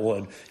accept that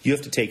one. You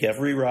have to take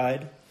every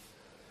ride.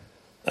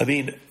 I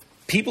mean,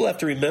 people have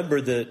to remember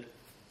that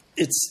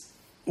it's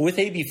with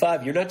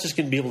AB5, you're not just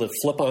going to be able to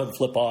flip on,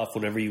 flip off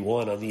whenever you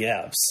want on the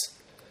apps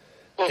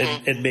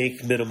and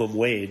make minimum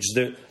wage.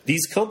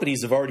 These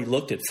companies have already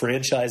looked at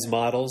franchise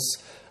models.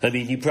 I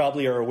mean, you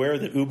probably are aware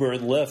that Uber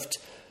and Lyft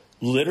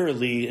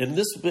literally, and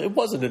it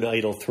wasn't an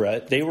idle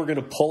threat, they were going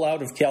to pull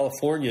out of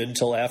California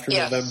until after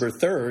November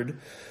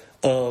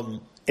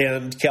 3rd,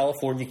 and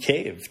California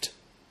caved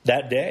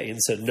that day and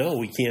said, no,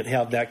 we can't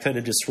have that kind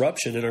of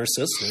disruption in our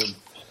system.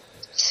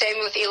 Same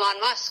with Elon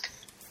Musk.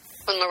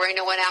 When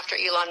Lorena went after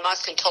Elon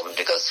Musk and told him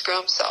to go screw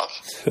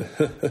himself.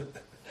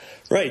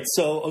 Right.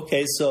 So,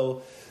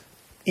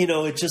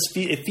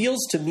 it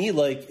feels to me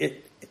like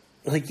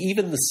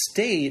even the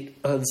state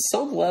on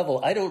some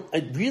level, I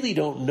really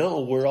don't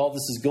know where all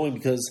this is going,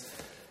 because,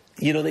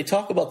 they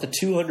talk about the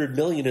 $200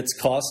 million it's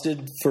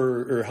costed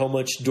or how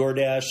much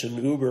DoorDash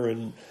and Uber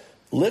and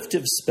Lyft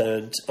have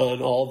spent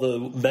on all the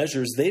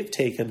measures they've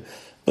taken,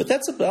 but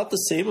that's about the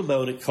same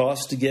amount it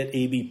costs to get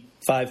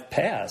AB5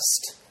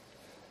 passed.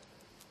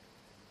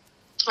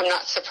 I'm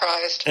not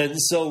surprised. And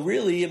so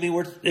really, I mean,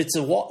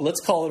 let's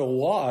call it a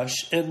wash.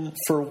 And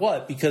for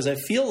what? Because I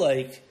feel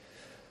like,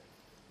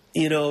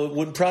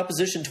 when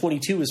Proposition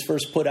 22 was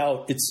first put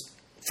out,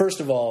 first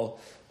of all,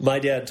 my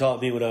dad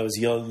taught me when I was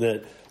young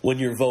that when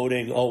you're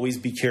voting, always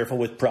be careful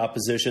with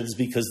propositions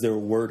because they're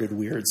worded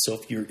weird. So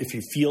if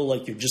you feel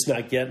like you're just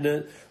not getting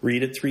it,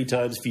 read it 3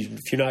 times.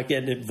 If you're not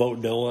getting it, vote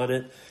no on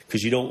it,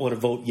 because you don't want to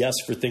vote yes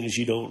for things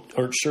you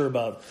aren't sure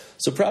about.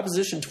 So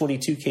Proposition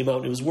 22 came out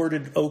and it was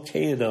worded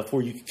okay enough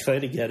where you could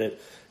kind of get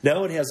it.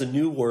 Now it has a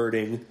new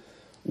wording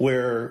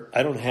where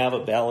I don't have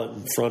a ballot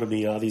in front of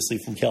me, obviously,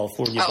 from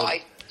California. Oh,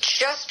 I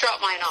just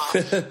dropped mine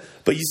off.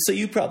 But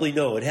you probably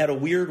know it had a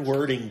weird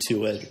wording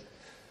to it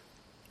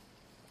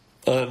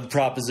on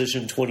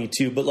Proposition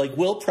 22. But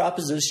will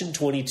Proposition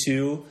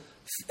 22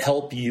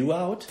 help you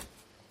out?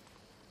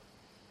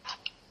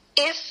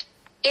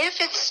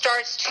 If it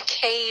starts to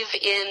cave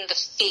in the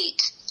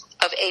feet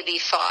of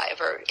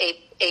AB5 or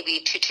AB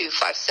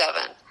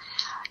 2257,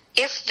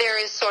 if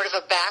there is sort of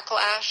a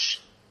backlash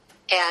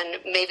and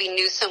maybe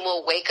Newsom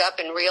will wake up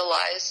and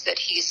realize that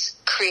he's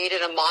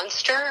created a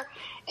monster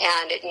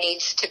and it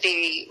needs to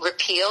be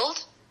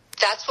repealed,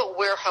 that's what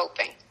we're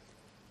hoping.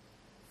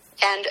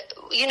 And,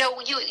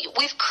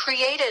 we've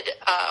created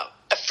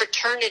a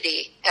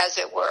fraternity, as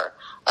it were,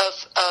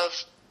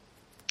 of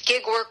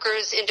gig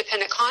workers,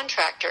 independent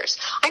contractors.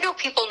 I know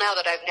people now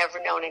that I've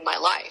never known in my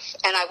life,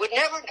 and I would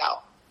never know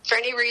for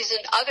any reason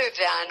other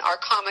than our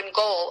common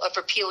goal of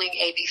repealing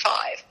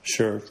AB5.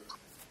 Sure.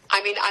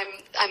 I mean,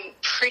 I'm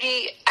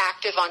pretty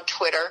active on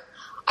Twitter.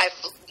 I've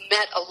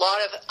met a lot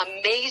of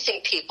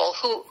amazing people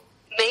who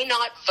may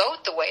not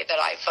vote the way that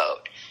I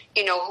vote.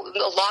 A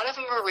lot of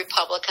them are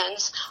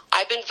Republicans.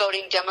 I've been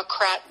voting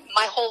Democrat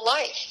my whole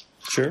life.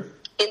 Sure.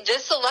 In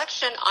this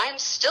election, I'm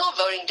still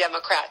voting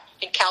Democrat.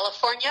 In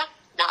California,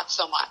 not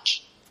so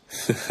much.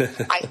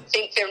 I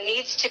think there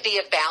needs to be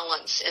a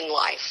balance in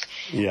life.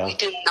 Yeah. We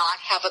do not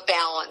have a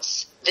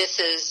balance.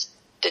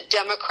 The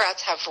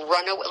Democrats have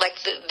run away,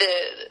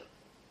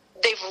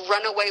 they've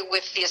run away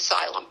with the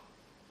asylum.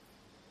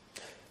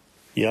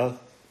 Yeah.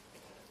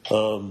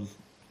 I'm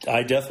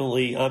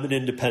an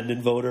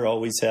independent voter,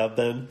 always have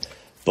been,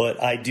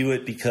 but I do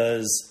it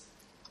because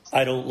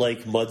I don't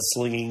like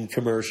mudslinging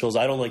commercials.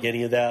 I don't like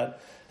any of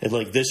that. And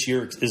this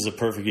year is a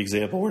perfect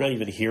example. We're not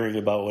even hearing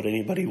about what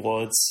anybody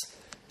wants.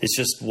 It's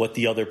just what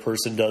the other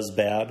person does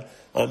bad.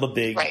 I'm a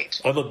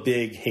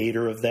big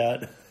hater of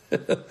that.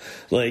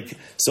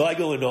 So I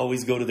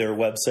always go to their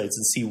websites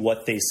and see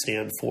what they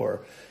stand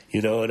for,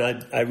 and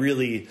I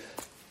really,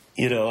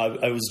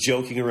 I was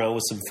joking around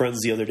with some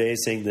friends the other day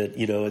saying that,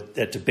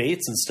 at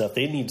debates and stuff,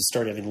 they need to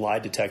start having lie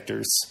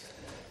detectors.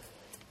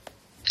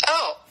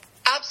 Oh,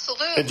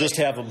 absolutely. And just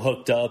have them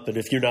hooked up. And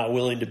if you're not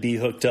willing to be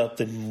hooked up,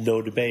 then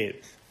no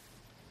debate.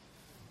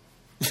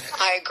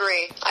 I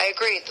agree.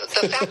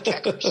 The fact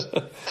checkers.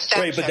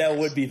 Right, but that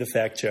would be the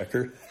fact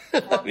checker.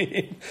 I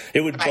mean,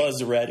 it would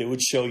buzz red. It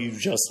would show you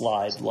just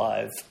lied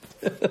live.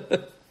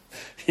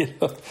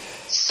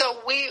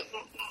 So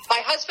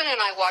my husband and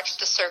I watched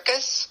The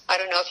Circus. I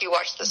don't know if you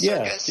watched The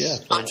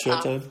Circus on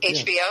Showtime.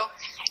 HBO. Yeah.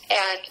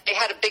 And they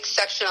had a big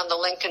section on the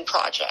Lincoln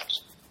Project.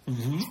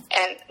 Mm-hmm.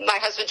 And my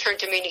husband turned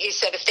to me and he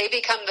said, if they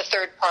become the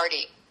third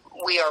party,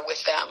 we are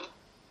with them.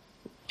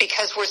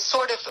 Because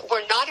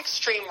we're not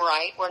extreme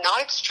right, we're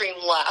not extreme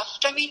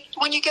left. I mean,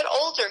 when you get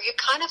older, you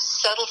kind of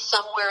settle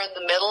somewhere in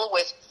the middle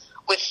with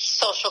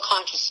social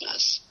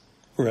consciousness.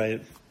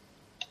 Right.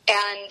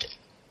 And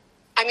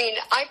I mean,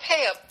 I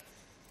pay a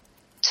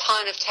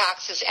ton of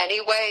taxes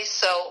anyway,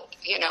 so,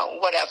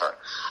 whatever.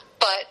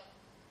 But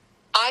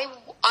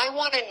I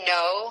want to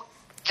know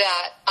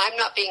that I'm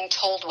not being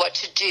told what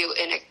to do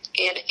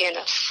in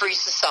a free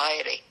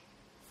society.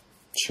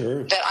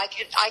 Sure. That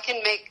I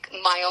can make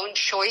my own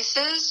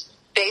choices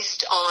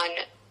based on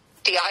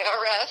the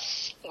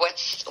IRS,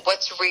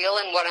 what's real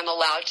and what I'm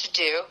allowed to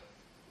do,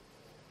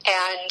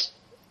 and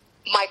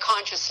my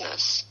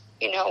consciousness.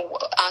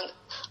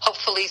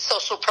 Hopefully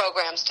social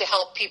programs to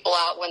help people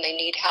out when they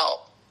need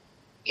help.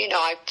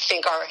 I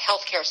think our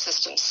healthcare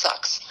system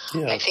sucks.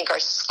 Yeah. I think our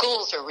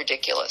schools are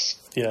ridiculous.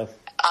 Yeah.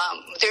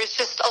 There's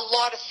just a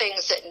lot of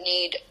things that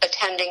need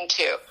attending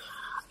to.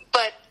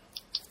 But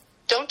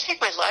don't take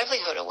my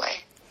livelihood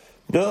away.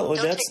 No,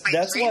 Don't take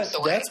my dreams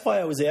away. that's why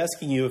I was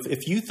asking you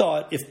if you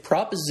thought if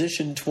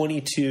Proposition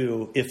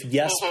 22 if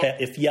yes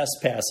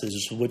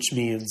passes, which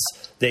means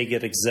they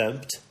get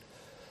exempt.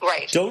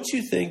 Right. Don't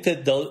you think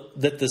that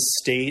the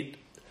state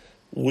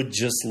would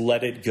just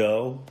let it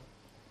go?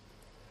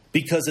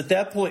 Because at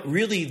that point,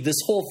 really, this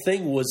whole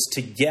thing was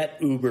to get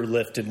Uber,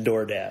 Lyft, and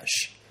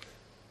DoorDash.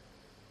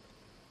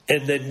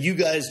 And then you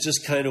guys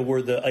just kind of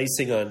were the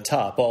icing on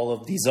top, all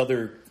of these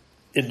other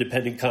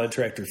independent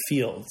contractor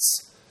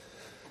fields.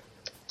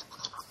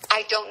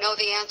 I don't know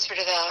the answer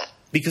to that.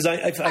 Because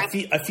I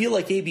feel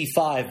like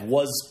AB5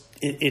 was...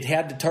 It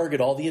had to target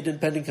all the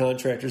independent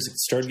contractors. It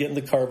started getting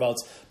the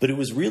carve-outs, but it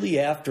was really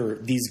after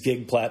these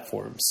gig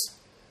platforms.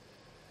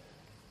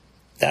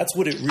 That's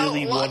what it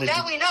really wanted.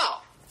 That we know.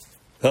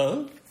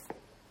 Huh?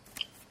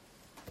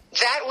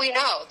 That we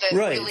know. That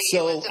right. Really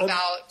So, it was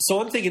about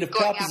I'm thinking if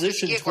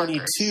Proposition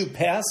 22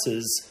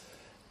 passes,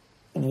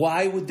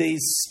 why would they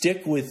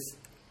stick with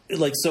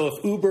so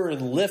if Uber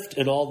and Lyft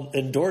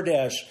and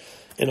DoorDash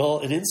and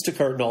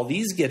Instacart and all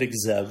these get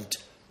exempt?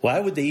 Why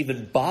would they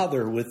even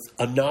bother with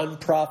a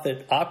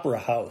nonprofit opera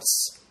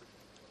house?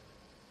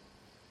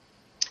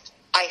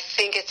 I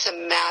think it's a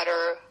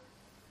matter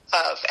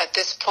of, at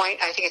this point,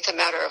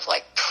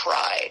 of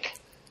pride.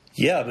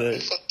 Yeah,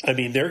 but I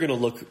mean, they're going to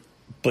look.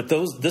 But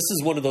this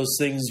is one of those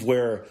things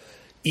where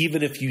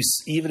even if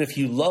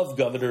you love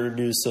Governor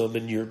Newsom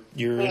and you're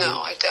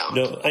no, I don't.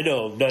 No, I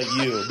know, not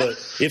you. But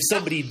if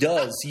somebody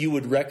does, you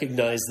would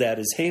recognize that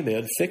as, hey,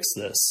 man, fix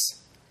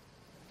this.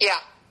 Yeah.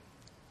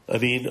 I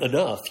mean,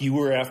 enough. You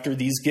were after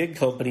these gig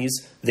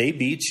companies. They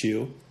beat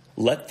you.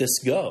 Let this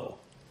go.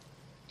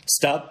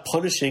 Stop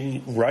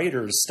punishing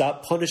writers.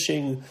 Stop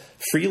punishing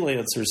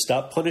freelancers.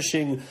 Stop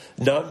punishing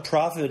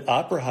nonprofit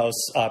opera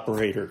house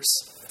operators.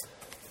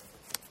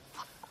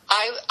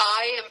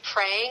 I am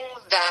praying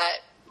that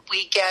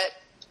we get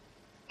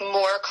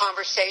more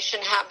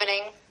conversation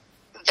happening,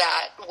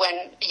 that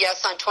when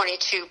Yes on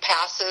 22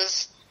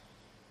 passes,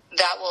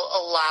 that will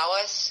allow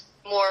us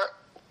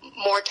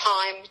more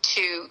time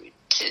to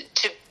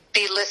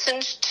be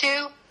listened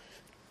to.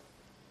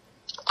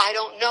 I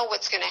don't know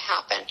what's going to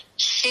happen.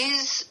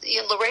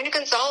 Lorena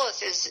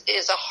Gonzalez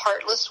is a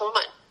heartless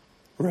woman.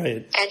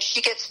 Right. And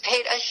she gets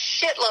paid a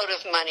shitload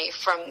of money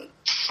from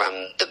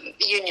the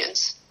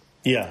unions.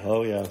 Yeah,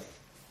 oh yeah.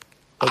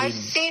 I've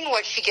seen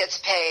what she gets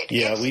paid.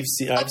 Yeah,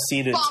 I've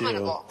seen it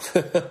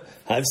too.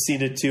 I've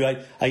seen it too.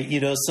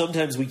 I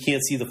sometimes we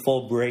can't see the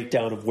full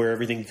breakdown of where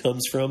everything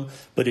comes from,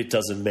 but it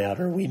doesn't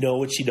matter. We know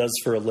what she does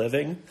for a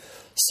living.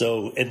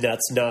 So, and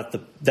that's not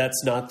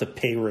the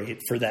pay rate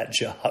for that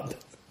job.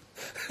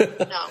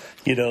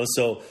 No.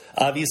 So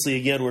obviously,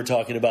 again, we're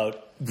talking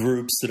about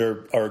groups that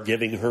are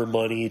giving her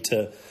money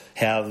to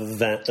have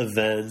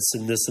events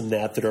and this and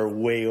that are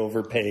way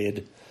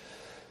overpaid.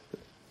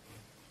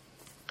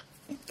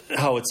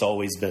 How it's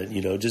always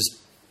been, just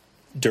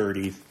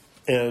dirty.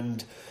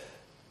 And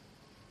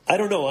I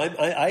don't know.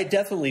 I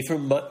definitely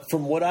from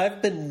what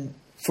I've been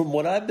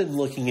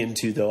looking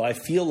into, though, I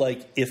feel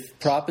like if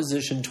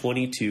Proposition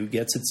 22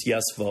 gets its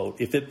yes vote,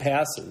 if it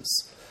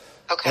passes,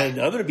 okay.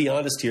 And I'm going to be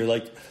honest here,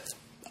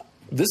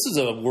 this is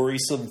a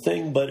worrisome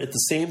thing, but at the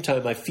same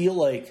time, I feel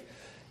like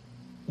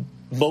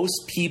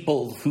most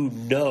people who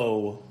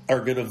know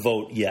are going to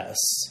vote yes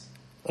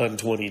on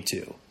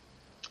 22.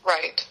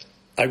 Right.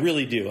 I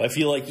really do. I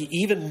feel like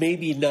even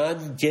maybe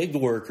non-gig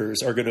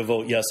workers are going to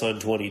vote yes on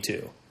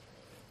 22.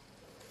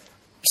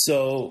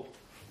 So,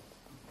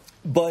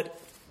 but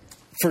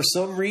for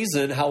some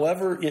reason,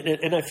 however,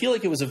 and I feel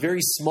like it was a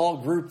very small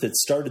group that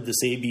started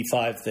this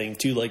AB5 thing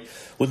too. Like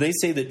when they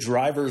say that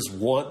drivers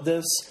want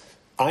this,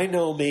 I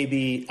know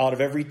maybe out of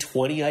every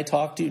 20 I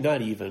talk to,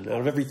 not even, out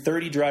of every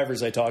 30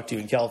 drivers I talk to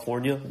in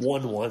California,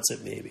 one wants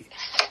it maybe.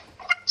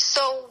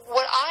 So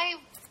what I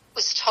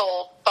was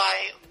told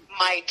by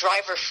my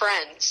driver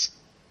friends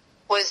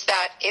was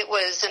that it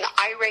was an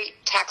irate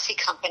taxi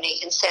company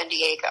in San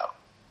Diego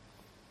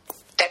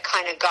that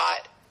kind of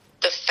got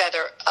the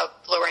feather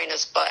up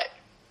Lorena's butt.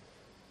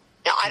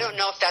 Now, I don't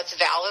know if that's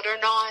valid or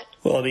not.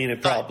 Well, I mean,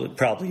 it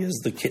probably is.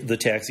 The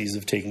taxis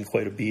have taken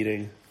quite a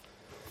beating.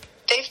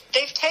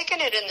 They've taken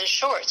it in the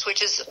shorts,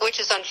 which is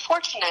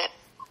unfortunate.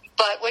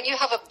 But when you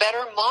have a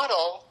better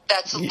model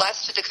that's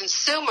less to the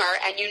consumer,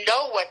 and you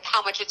know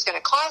how much it's going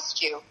to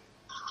cost you,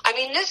 I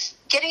mean,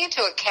 getting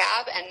into a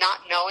cab and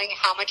not knowing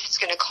how much it's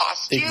going to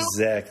cost you.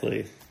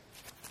 Exactly.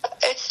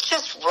 It's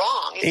just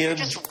wrong. You're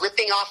just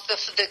ripping off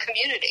the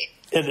community.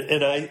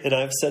 And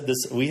I've said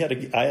this.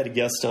 I had a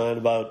guest on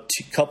about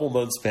a couple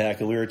months back,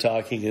 and we were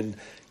talking, and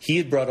he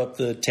had brought up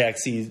the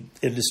taxi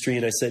industry,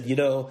 and I said,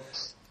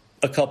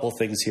 a couple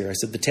things here. I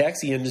said the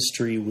taxi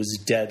industry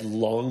was dead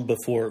long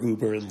before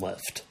Uber and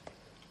Lyft.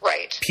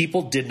 Right.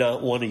 People did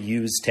not want to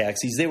use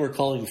taxis. They were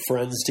calling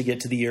friends to get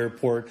to the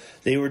airport.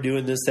 They were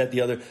doing this, that, the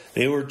other.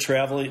 They were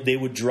traveling. They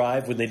would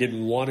drive when they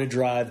didn't want to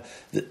drive.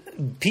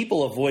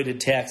 People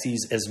avoided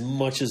taxis as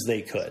much as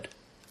they could.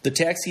 The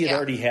taxi had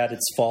already had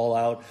its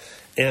fallout,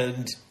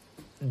 and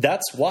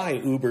that's why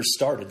Uber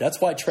started. That's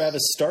why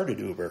Travis started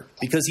Uber,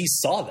 because he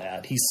saw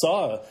that. He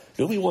saw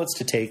nobody wants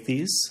to take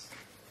these.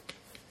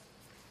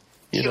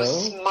 He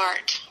was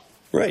smart.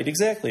 Right,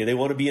 exactly. They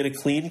want to be in a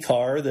clean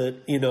car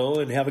that,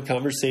 and have a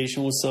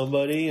conversation with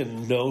somebody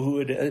and know who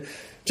it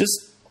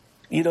just,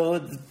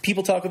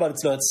 people talk about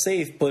it's not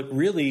safe, but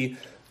really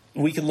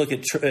we can look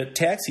at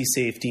taxi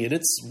safety, and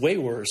it's way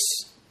worse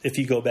if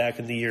you go back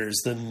in the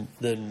years than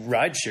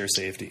rideshare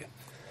safety.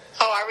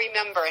 Oh, I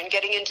remember. And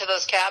getting into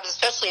those cabs,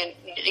 especially in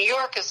New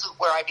York, is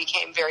where I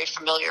became very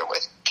familiar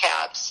with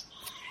cabs.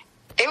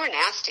 They were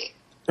nasty.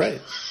 Right.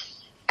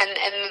 And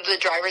the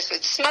drivers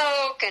would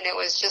smoke, and it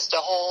was just a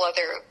whole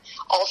other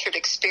altered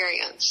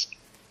experience.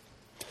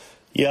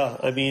 Yeah,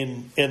 I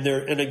mean, and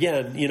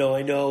again,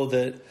 I know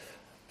that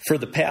for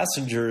the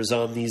passengers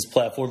on these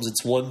platforms,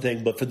 it's one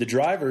thing, but for the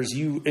drivers,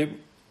 you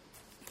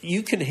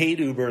can hate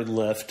Uber and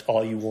Lyft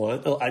all you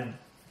want.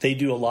 They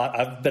do a lot.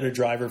 I've been a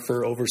driver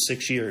for over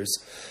 6 years,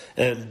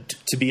 and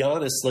to be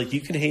honest,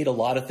 you can hate a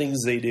lot of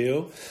things they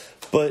do,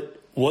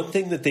 but one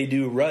thing that they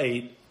do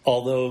right.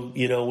 Although,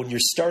 when you're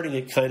starting,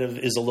 it kind of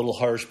is a little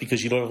harsh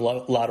because you don't have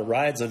a lot of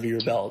rides under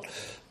your belt.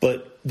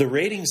 But the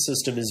rating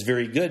system is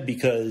very good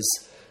because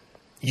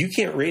you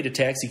can't rate a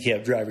taxi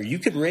cab driver. You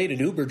can rate an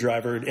Uber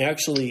driver, and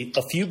actually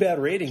a few bad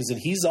ratings, and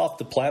he's off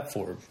the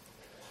platform.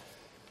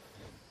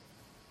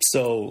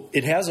 So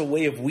it has a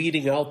way of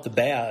weeding out the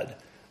bad,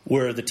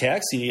 where the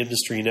taxi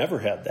industry never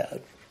had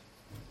that.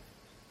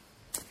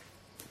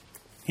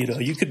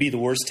 You could be the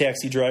worst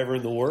taxi driver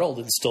in the world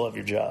and still have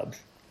your job.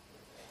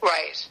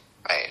 Right.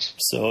 Right.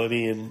 So I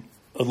mean,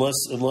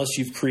 unless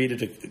you've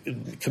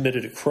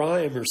committed a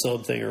crime or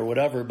something or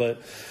whatever,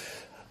 but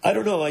I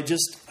don't know. I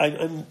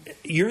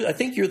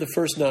think you're the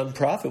first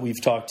nonprofit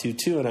we've talked to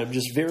too, and I'm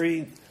just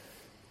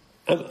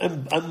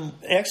I'm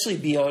actually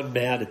beyond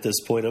mad at this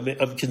point.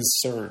 I'm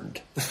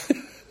concerned.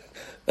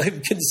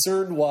 I'm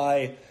concerned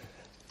why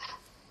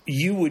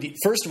you would.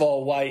 First of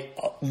all, why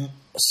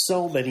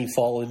so many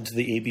fall into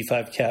the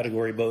AB5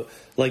 category, but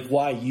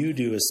why you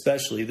do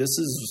especially. This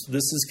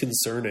is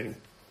concerning.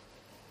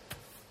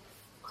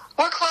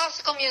 We're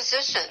classical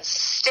musicians.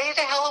 Stay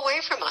the hell away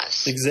from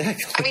us.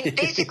 Exactly. I mean,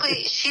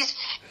 basically,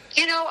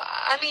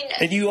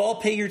 And you all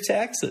pay your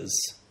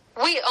taxes.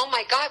 Oh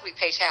my God, we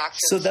pay taxes.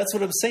 So that's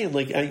what I'm saying.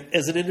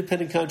 As an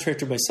independent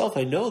contractor myself,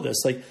 I know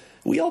this.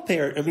 We all pay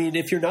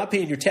if you're not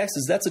paying your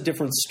taxes, that's a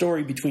different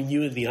story between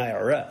you and the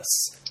IRS.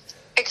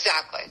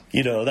 Exactly.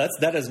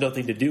 That has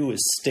nothing to do with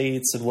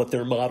states and what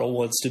their model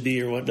wants to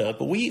be or whatnot.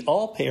 But we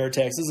all pay our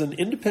taxes, and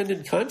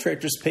independent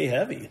contractors pay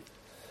heavy.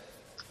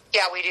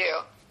 Yeah, we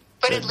do.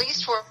 But at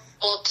least we're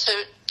able to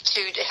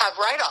have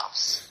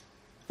write-offs.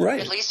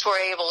 Right. At least we're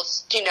able,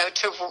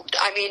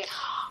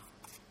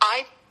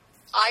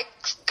 I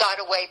got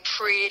away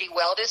pretty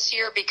well this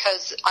year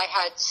because I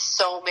had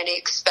so many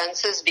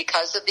expenses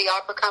because of the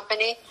opera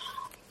company.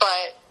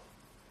 But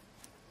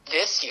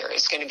this year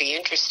is going to be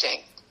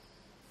interesting.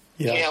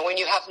 Yeah. When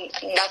you have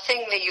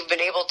nothing that you've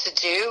been able to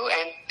do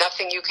and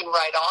nothing you can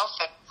write off,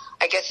 and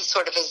I guess it's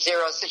sort of a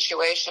zero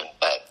situation,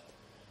 but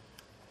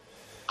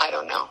I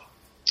don't know.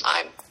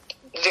 I'm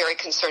very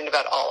concerned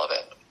about all of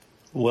it.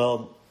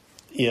 Well,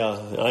 yeah,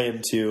 I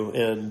am too.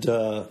 And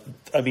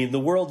the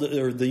world,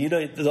 or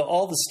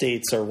all the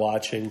states are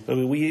watching. I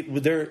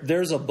mean,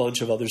 there's a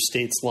bunch of other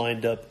states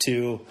lined up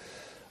too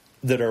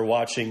that are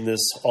watching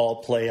this all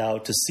play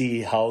out to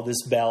see how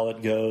this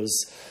ballot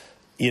goes.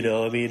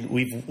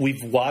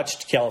 We've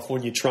watched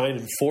California try and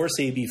enforce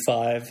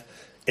AB5,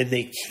 and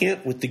they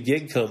can't with the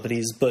gig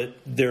companies, but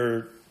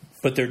they're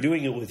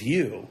doing it with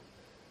you.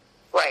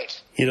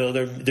 Right.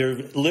 They're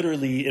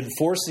literally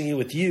enforcing it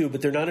with you,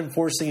 but they're not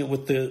enforcing it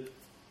with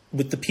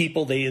the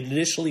people they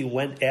initially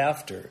went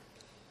after.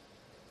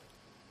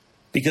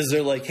 Because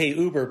they're like, hey,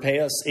 Uber, pay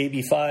us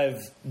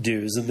AB5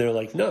 dues. And they're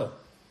like, no.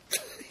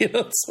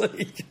 It's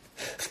like,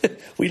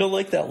 we don't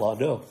like that law,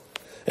 no.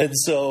 And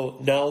so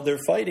now they're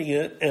fighting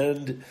it.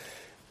 And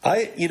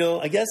I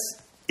guess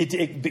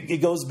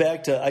it goes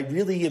back to, I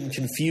really am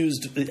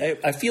confused.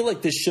 I feel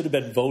like this should have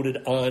been voted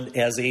on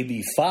as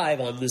AB5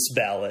 on this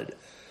ballot,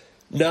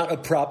 not a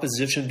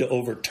proposition to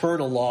overturn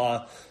a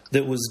law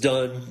that was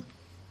done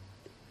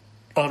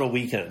on a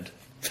weekend.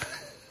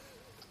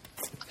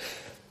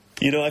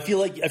 I feel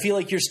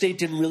like your state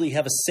didn't really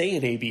have a say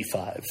in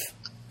AB5.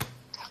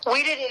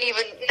 We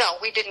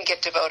didn't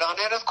get to vote on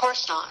it. Of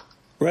course not.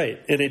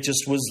 Right, and it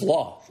just was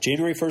law.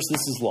 January 1st,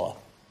 this is law.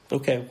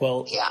 Okay,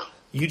 well, Yeah.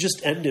 you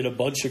just ended a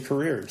bunch of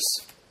careers.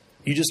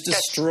 You just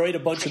destroyed a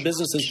bunch of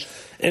businesses.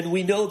 And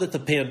we know that the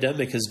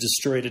pandemic has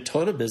destroyed a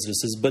ton of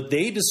businesses, but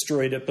they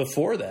destroyed it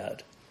before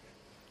that.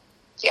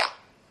 Yeah.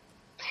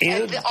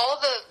 And all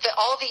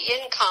the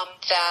income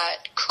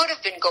that could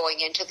have been going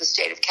into the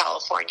state of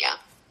California,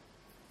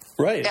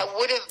 right. that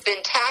would have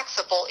been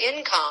taxable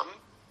income,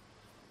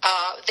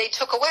 they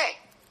took away.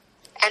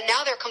 And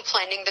now they're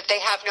complaining that they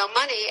have no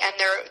money, and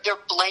they're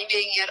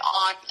blaming it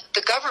on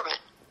the government.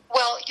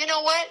 Well, you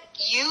know what?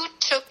 You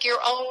took your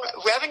own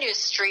revenue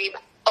stream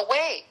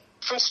away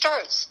from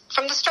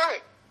the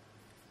start.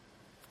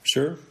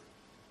 Sure.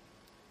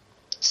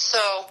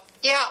 So,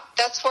 yeah,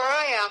 that's where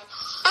I am.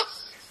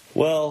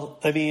 Well,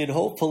 I mean,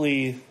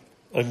 hopefully,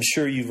 I'm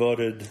sure you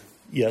voted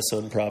yes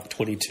on Prop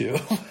 22.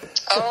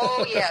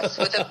 Oh, yes,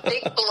 with a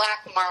big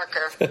black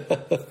marker.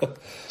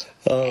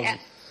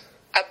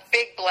 A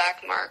big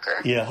black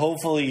marker. Yeah,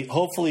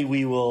 hopefully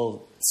we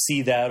will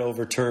see that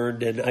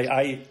overturned. And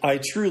I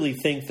truly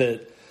think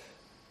that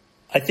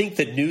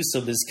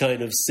Newsom is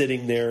kind of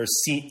sitting there.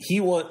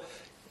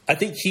 I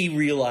think he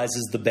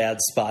realizes the bad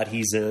spot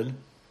he's in,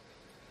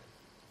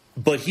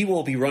 but he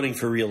won't be running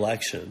for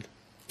re-election.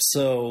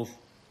 So,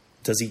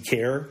 does he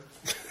care?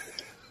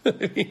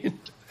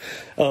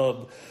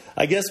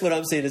 I guess what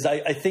I'm saying is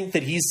I think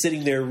that he's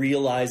sitting there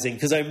realizing,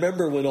 because I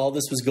remember when all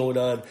this was going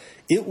on,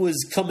 it was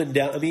coming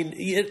down. I mean,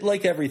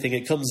 like everything,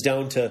 it comes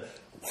down to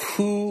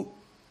who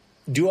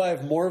do I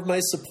have more of my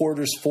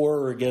supporters for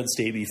or against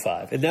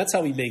AB5? And that's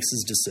how he makes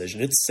his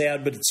decision. It's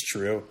sad, but it's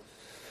true.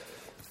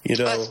 You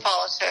know, that's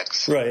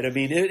politics. Right. I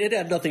mean, it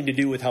had nothing to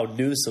do with how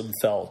Newsom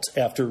felt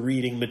after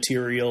reading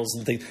materials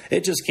and things.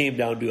 It just came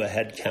down to a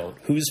head count.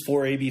 Who's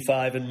for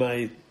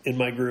AB5 in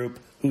my group?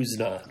 Who's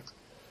not?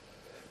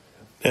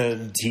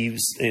 And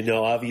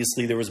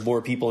obviously there was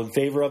more people in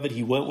favor of it.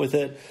 He went with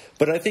it.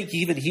 But I think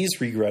even he's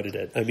regretted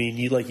it. I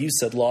mean, like you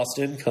said, lost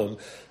income.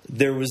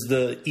 There was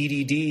the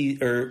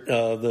EDD or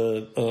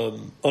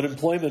the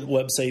unemployment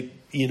website,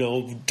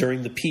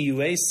 during the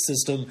PUA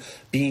system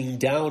being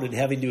down and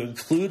having to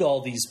include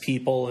all these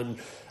people and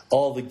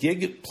all the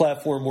gig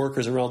platform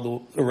workers around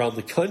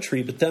the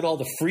country, but then all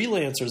the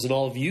freelancers and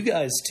all of you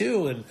guys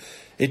too. And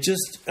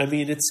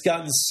it's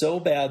gotten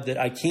so bad that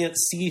I can't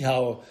see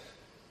how,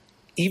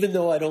 even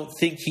though I don't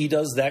think he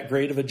does that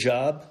great of a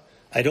job,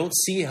 I don't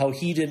see how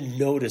he didn't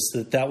notice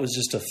that was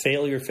just a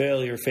failure.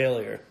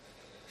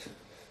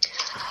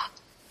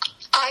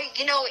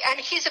 And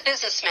he's a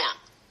businessman.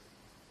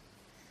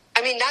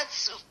 I mean,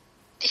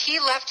 he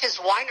left his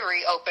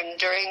winery open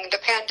during the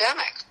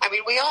pandemic. I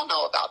mean, we all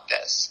know about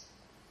this.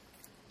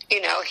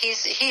 He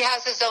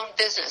has his own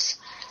business.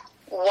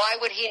 Why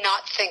would he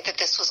not think that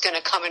this was going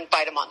to come and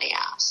bite him on the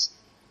ass?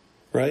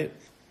 Right.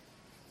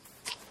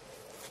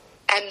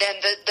 And then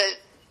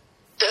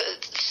the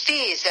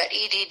fees that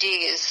EDD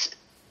is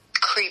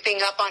creeping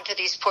up onto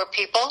these poor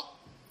people,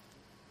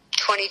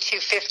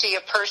 $22.50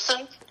 a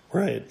person,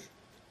 right,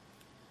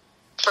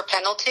 for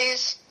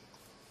penalties.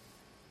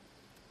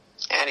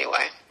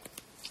 Anyway,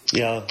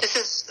 yeah,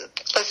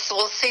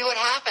 we'll see what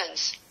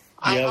happens.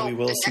 Yeah, we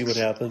will see what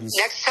happens.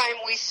 Next time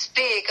we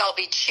speak, I'll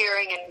be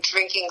cheering and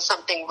drinking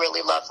something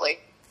really lovely.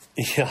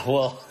 Yeah,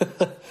 well.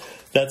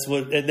 That's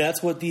what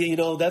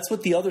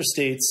the other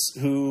states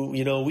who,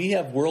 we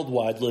have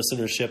worldwide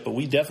listenership, but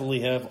we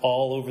definitely have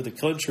all over the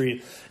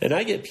country. And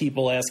I get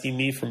people asking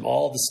me from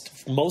most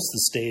of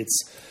the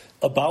states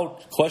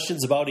about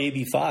questions about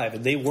AB5,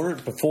 and they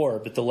weren't before,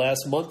 but the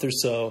last month or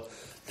so,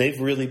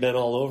 they've really been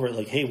all over it.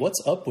 Like, hey,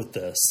 what's up with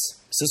this?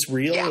 Is this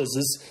real? Yeah.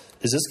 Is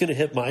this going to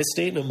hit my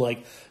state? And I'm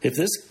like, if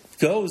this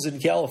goes in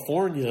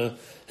California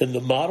and the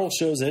model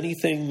shows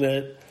anything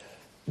that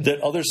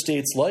other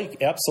states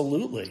like,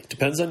 absolutely.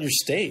 Depends on your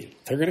state.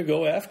 They're going to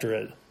go after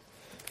it.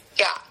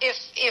 Yeah. If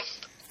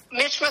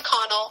Mitch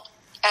McConnell,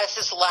 as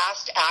his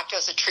last act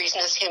as a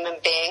treasonous human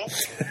being,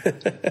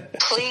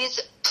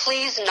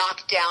 please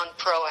knock down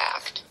PRO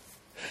Act.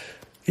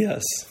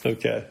 Yes.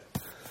 Okay.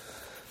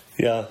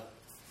 Yeah.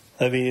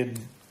 I mean,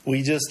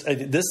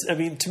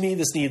 to me,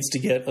 this needs to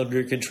get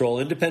under control.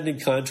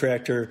 Independent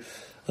contractor,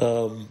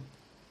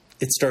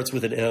 it starts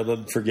with an M.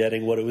 I'm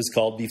forgetting what it was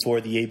called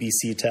before, the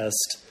ABC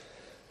test.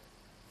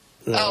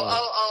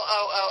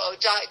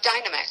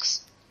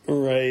 Dynamics.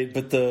 Right,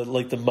 but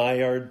the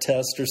Maillard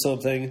test or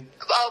something.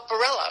 Oh,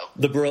 Barillo.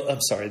 The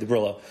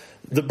Barillo.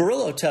 The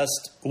Barillo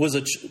test was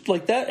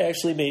that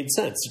actually made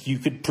sense. You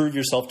could prove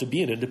yourself to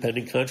be an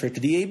independent contractor.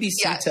 The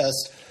ABC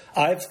test,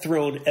 I've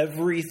thrown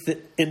every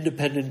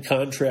independent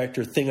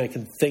contractor thing I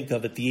can think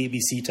of at the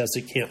ABC test.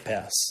 It can't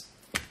pass.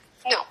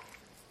 No.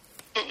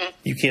 Mm-mm.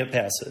 You can't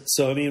pass it.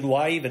 So, I mean,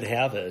 why even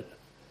have it?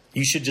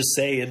 You should just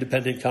say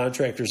independent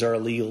contractors are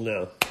illegal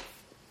now.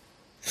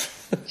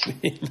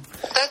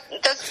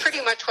 That's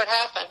pretty much what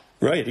happened.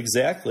 Right,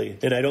 exactly.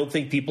 And I don't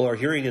think people are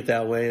hearing it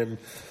that way. And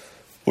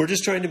we're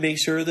just trying to make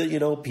sure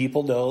that,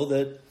 people know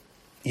that,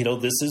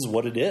 this is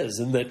what it is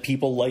and that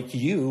people like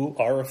you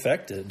are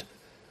affected.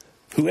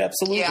 Who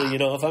absolutely,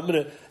 Yeah. if I'm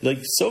going to, like,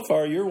 so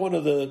far, you're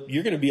going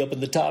to be up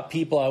in the top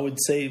people. I would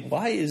say,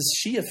 why is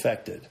she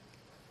affected?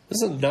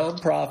 This is a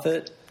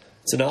nonprofit.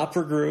 It's an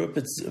opera group.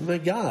 It's, oh my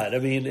God. I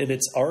mean, and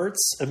it's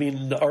arts. I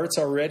mean, the arts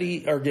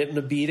already are getting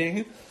a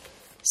beating.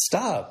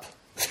 Stop.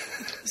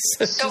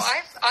 So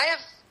I have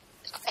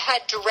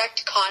had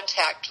direct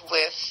contact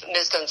with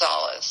Ms.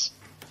 Gonzalez.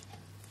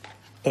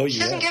 Oh, She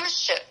yeah. doesn't give a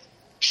shit.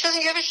 She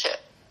doesn't give a shit.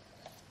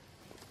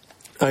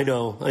 I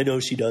know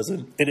she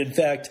doesn't. And in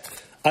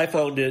fact, I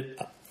found it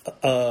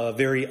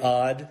very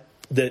odd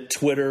that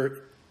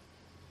Twitter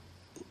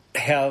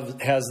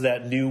has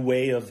that new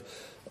way of,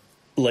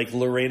 like,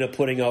 Lorena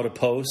putting out a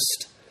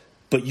post,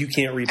 but you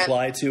can't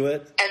reply to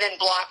it And then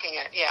blocking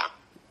it, yeah.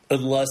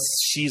 unless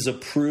she's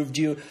approved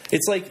you.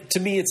 It's like, to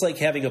me, it's like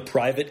having a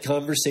private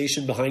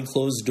conversation behind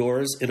closed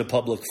doors in a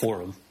public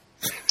forum.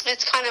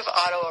 It's kind of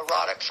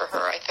autoerotic for her,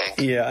 I think.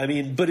 Yeah, I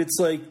mean, but it's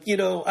like,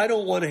 I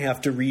don't want to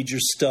have to read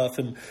your stuff,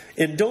 and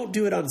don't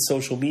do it on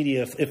social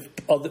media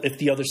if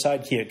the other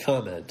side can't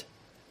comment.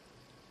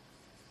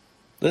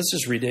 That's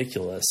just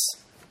ridiculous.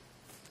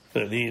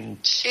 I mean,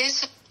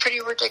 She's a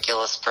pretty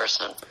ridiculous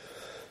person.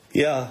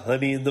 yeah, I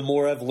mean, the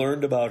more I've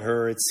learned about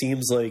her, it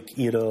seems like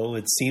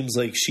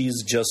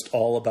she's just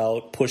all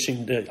about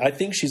pushing. I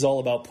think she's all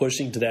about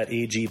pushing to that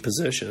AG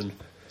position.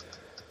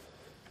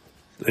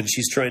 And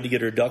she's trying to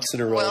get her ducks in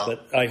a row, Well,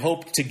 but I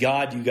hope to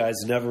God you guys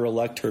never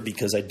elect her,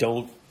 because I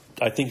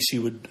think she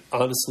would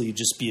honestly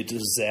just be a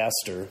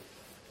disaster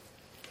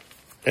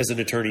as an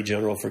attorney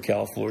general for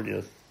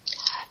California.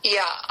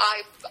 Yeah,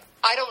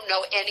 I don't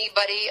know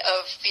anybody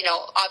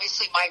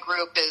obviously my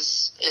group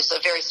is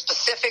a very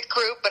specific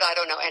group, but I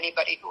don't know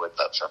anybody who would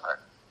vote for her.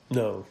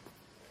 No.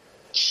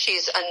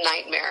 She's a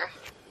nightmare.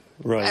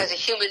 Right. As a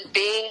human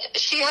being,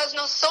 she has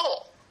no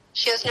soul.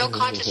 She has no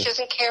conscience. She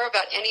doesn't care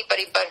about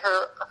anybody but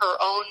her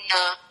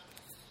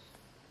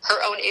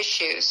own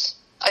issues.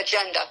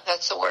 Agenda.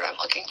 That's the word I'm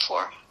looking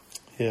for.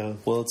 Yeah,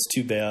 well, it's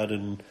too bad,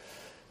 and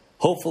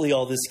hopefully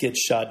all this gets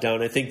shot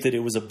down. I think that it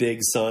was a big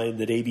sign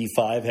that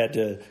AB5 had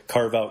to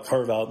carve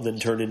out, and then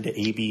turn into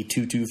AB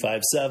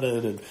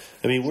 2257. And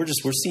I mean, we're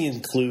seeing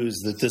clues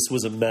that this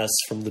was a mess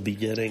from the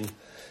beginning,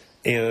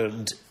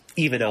 and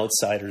even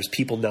outsiders,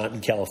 people not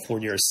in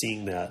California, are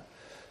seeing that.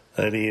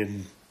 I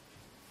mean,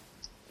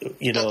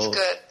 That's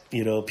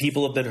good.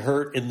 People have been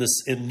hurt in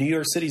this. In New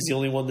York City's the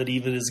only one that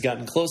even has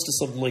gotten close to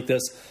something like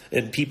this,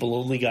 and people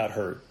only got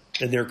hurt,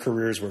 and their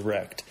careers were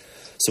wrecked.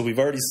 So we've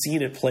already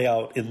seen it play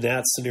out in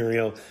that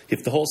scenario.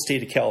 If the whole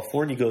state of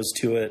California goes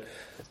to it,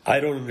 I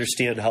don't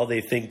understand how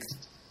they think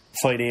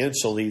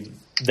financially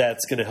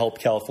that's going to help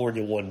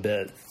California one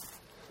bit.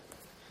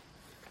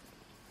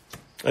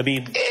 I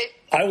mean,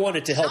 I want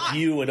it to help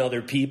you and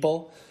other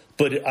people,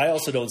 but I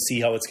also don't see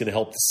how it's going to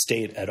help the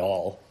state at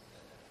all.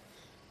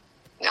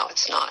 No,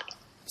 it's not.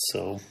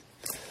 So,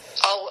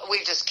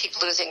 we just keep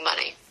losing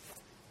money.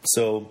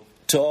 So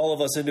to all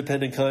of us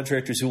independent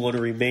contractors who want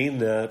to remain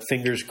that,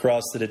 fingers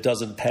crossed that it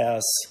doesn't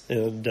pass.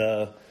 And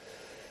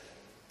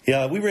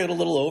yeah, we ran a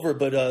little over,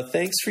 but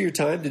thanks for your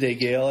time today,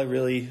 Gail. I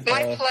really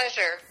My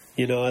pleasure.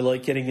 I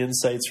like getting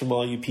insights from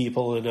all you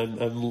people,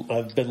 and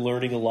I've been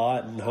learning a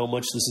lot and how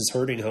much this is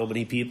hurting how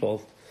many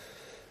people.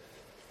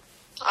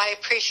 I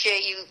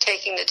appreciate you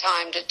taking the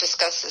time to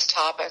discuss this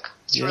topic.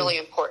 It's really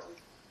important.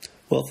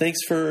 Well, thanks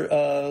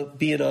for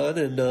being on,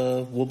 and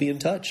we'll be in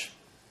touch.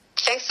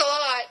 Thanks a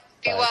lot.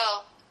 Be Bye.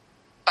 well.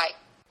 Bye.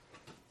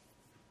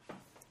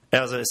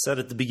 As I said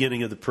at the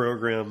beginning of the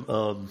program,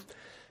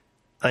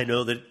 I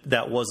know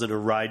that wasn't a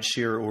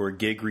rideshare or a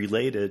gig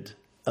related,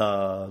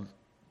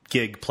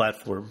 gig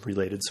platform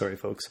related, sorry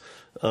folks,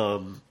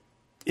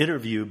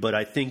 interview, but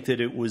I think that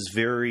it was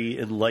very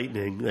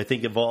enlightening. I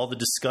think of all the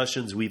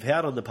discussions we've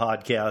had on the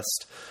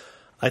podcast,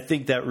 I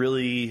think that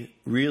really,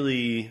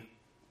 really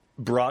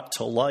brought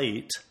to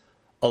light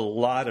a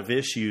lot of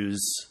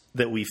issues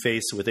that we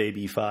face with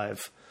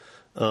AB5.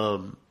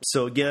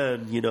 So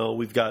again,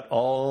 we've got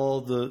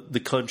all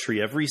the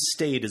country, every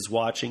state is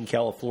watching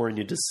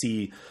California to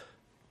see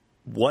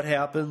what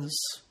happens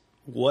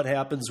with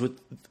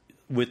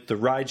the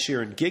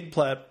rideshare and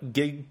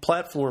gig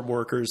platform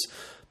workers,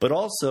 but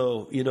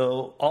also,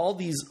 all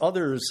these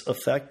others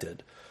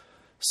affected.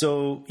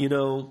 So,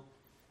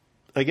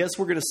 I guess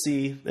we're going to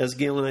see, as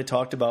Gail and I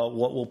talked about,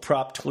 what will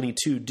Prop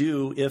 22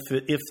 do if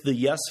the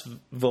yes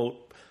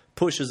vote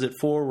pushes it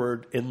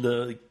forward and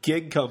the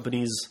gig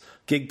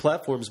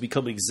platforms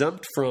become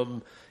exempt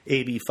from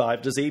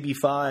AB5. Does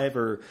AB5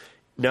 or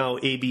now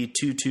AB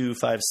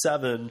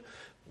 2257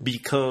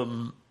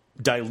 become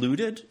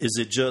diluted? Is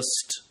it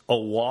just a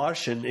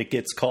wash and it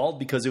gets called?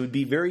 Because it would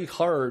be very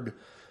hard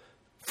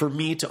for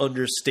me to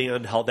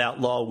understand how that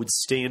law would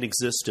stay in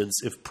existence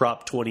if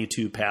Prop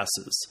 22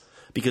 passes.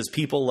 Because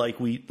people like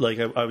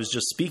I was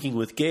just speaking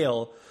with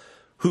Gail,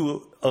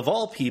 who of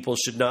all people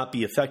should not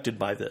be affected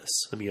by this.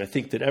 I mean, I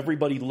think that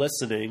everybody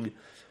listening,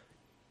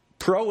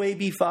 pro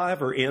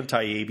AB5 or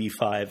anti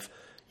AB5,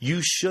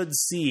 you should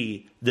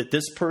see that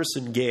this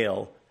person,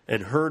 Gail,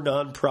 and her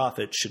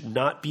nonprofit should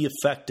not be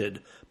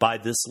affected by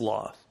this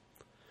law.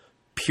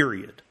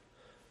 Period.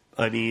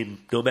 I mean,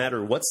 no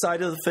matter what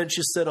side of the fence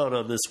you sit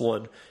on this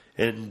one,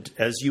 and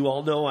as you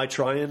all know, I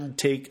try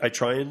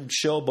and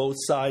show both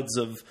sides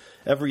of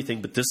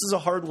everything, but this is a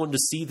hard one to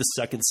see the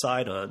second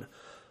side on.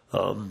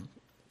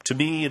 To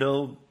me,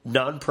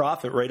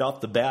 nonprofit right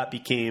off the bat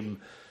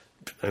became,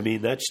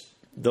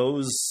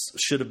 those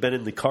should have been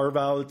in the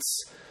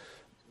carve-outs.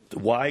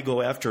 Why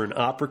go after an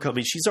opera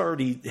company? She's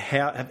already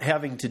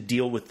having to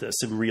deal with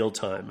this in real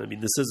time. I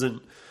mean, this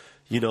isn't,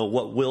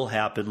 what will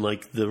happen,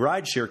 like the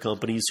rideshare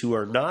companies who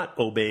are not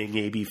obeying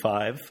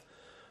AB5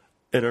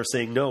 and are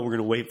saying, no, we're going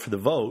to wait for the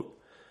vote.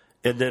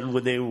 And then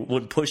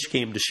when push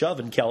came to shove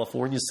and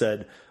California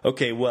said,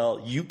 okay,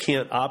 well, you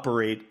can't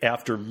operate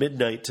after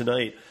midnight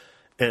tonight.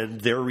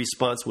 And their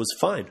response was,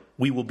 fine,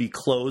 we will be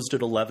closed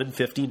at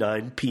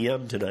 11:59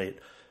 p.m. tonight.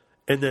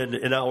 And then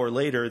an hour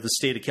later, the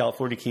state of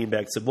California came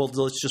back and said, well,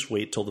 let's just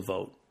wait till the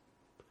vote.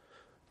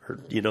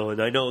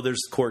 And I know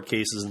there's court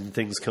cases and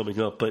things coming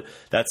up, but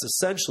that's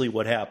essentially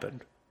what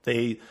happened.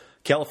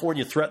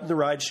 California threatened the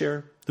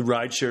rideshare. The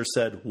rideshare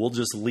said, we'll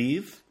just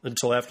leave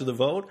until after the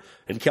vote.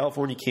 And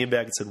California came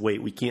back and said,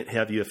 wait, we can't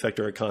have you affect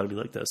our economy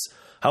like this.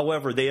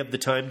 However, they have the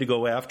time to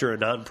go after a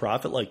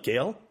nonprofit like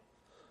Gale?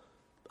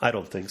 I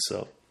don't think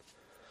so.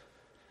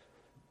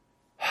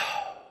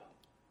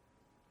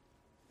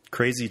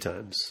 Crazy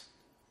times.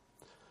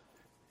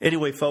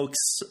 Anyway, folks,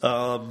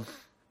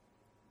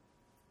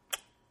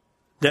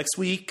 next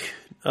week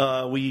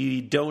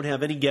we don't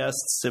have any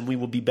guests, and we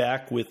will be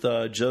back with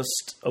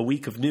just a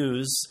week of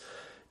news.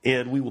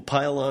 And we will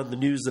pile on the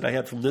news that I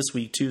had from this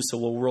week, too, so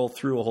we'll roll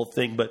through a whole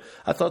thing. But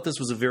I thought this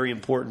was a very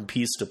important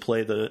piece to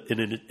play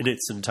in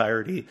its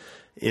entirety.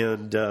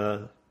 And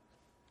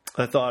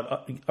I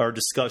thought our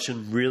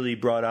discussion really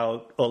brought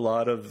out a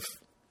lot of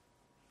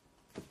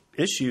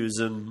issues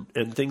and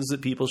things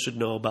that people should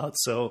know about.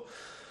 So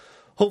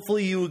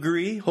hopefully you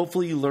agree.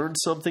 Hopefully you learned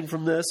something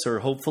from this, or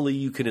hopefully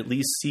you can at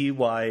least see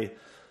why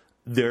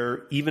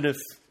even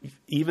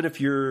if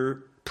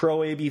you're pro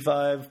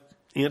AB5,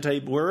 anti,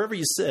 wherever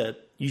you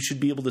sit, you should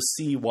be able to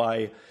see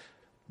why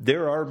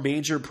there are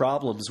major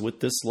problems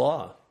with this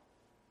law.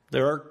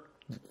 There are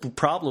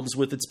problems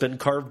with it's been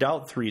carved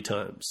out 3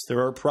 times. There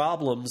are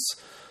problems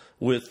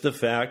with the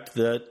fact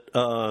that,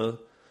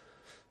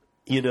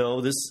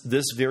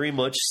 this very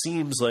much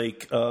seems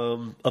like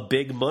a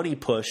big money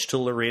push to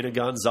Lorena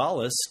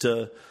Gonzalez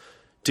to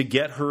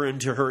get her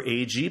into her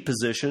AG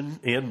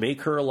position and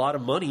make her a lot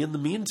of money in the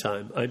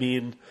meantime. I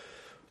mean,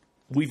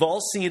 we've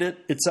all seen it.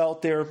 It's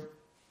out there.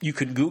 You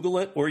can Google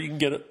it, or you can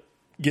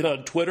get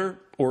on Twitter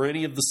or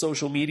any of the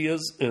social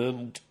medias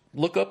and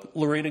look up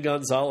Lorena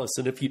Gonzalez.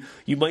 And if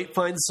you might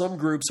find some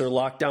groups are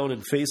locked down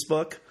in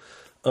Facebook,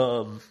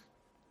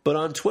 but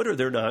on Twitter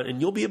they're not.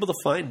 And you'll be able to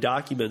find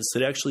documents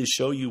that actually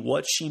show you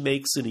what she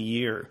makes in a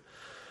year.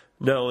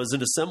 Now, as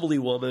an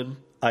assemblywoman,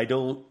 I'm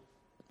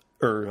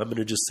going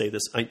to just say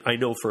this. I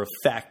know for a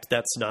fact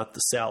that's not the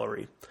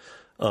salary.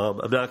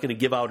 I'm not going to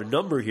give out a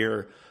number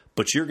here,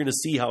 but you're going to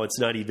see how it's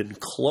not even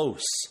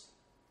close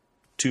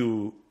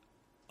to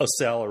a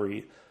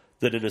salary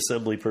that an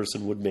assembly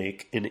person would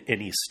make in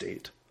any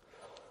state.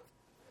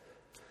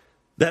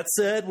 That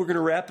said, we're going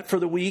to wrap it for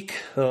the week.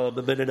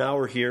 I'm at an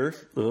hour here.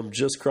 I'm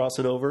just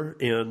crossing over,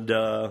 and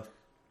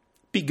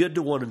be good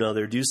to one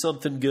another. Do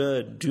something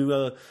good. Do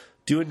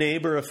a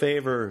neighbor a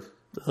favor.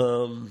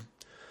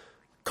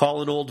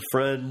 Call an old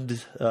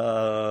friend.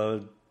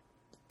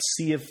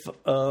 See if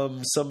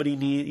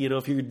somebody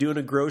if you're doing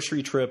a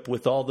grocery trip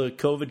with all the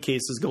COVID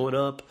cases going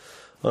up,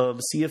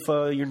 see if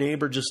your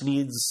neighbor just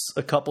needs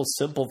a couple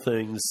simple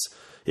things.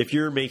 If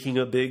you're making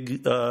a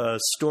big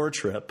store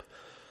trip,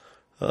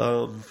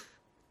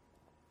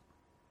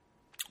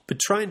 but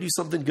try and do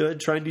something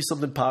good. Try and do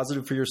something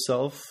positive for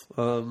yourself.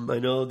 I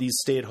know these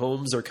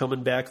stay-at-homes are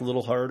coming back a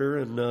little harder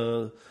in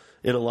a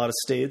lot of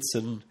states,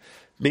 and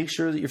make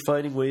sure that you're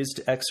finding ways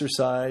to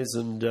exercise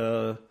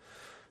and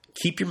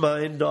keep your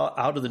mind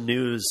out of the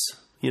news.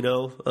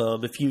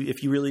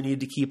 If you really need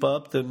to keep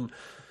up, then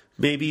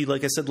maybe,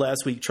 like I said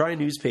last week, try a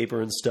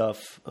newspaper and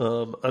stuff.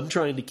 I'm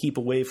trying to keep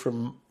away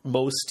from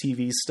most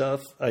TV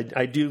stuff.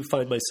 I do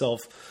find myself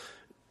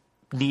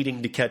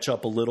needing to catch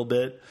up a little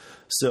bit.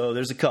 So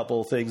there's a couple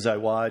of things I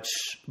watch,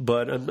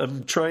 but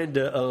I'm trying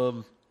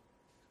to,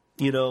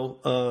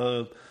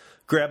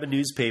 grab a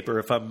newspaper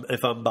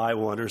if I'm by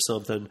one or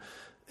something.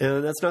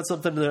 And that's not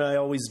something that I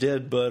always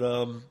did, but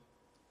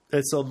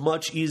it's a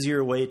much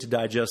easier way to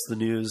digest the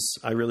news.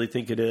 I really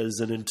think it is.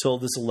 And until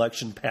this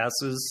election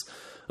passes,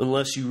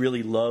 unless you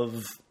really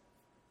love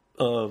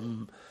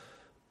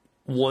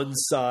one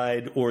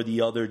side or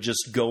the other,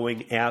 just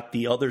going at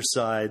the other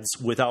sides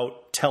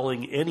without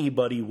telling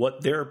anybody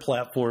what their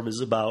platform is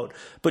about,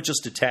 but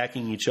just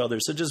attacking each other.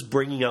 So just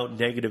bringing out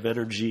negative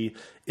energy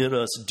in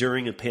us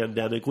during a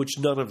pandemic, which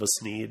none of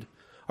us need.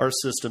 Our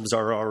systems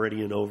are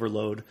already in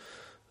overload.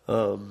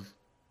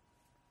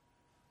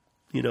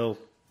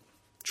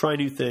 Try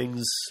new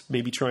things,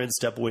 maybe try and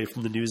step away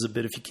from the news a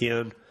bit if you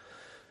can.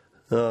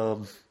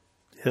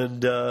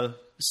 And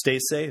stay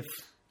safe.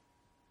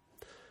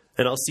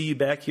 And I'll see you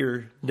back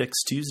here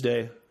next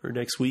Tuesday or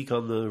next week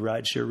on the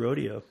Rideshare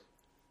Rodeo.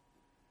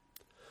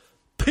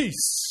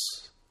 Peace.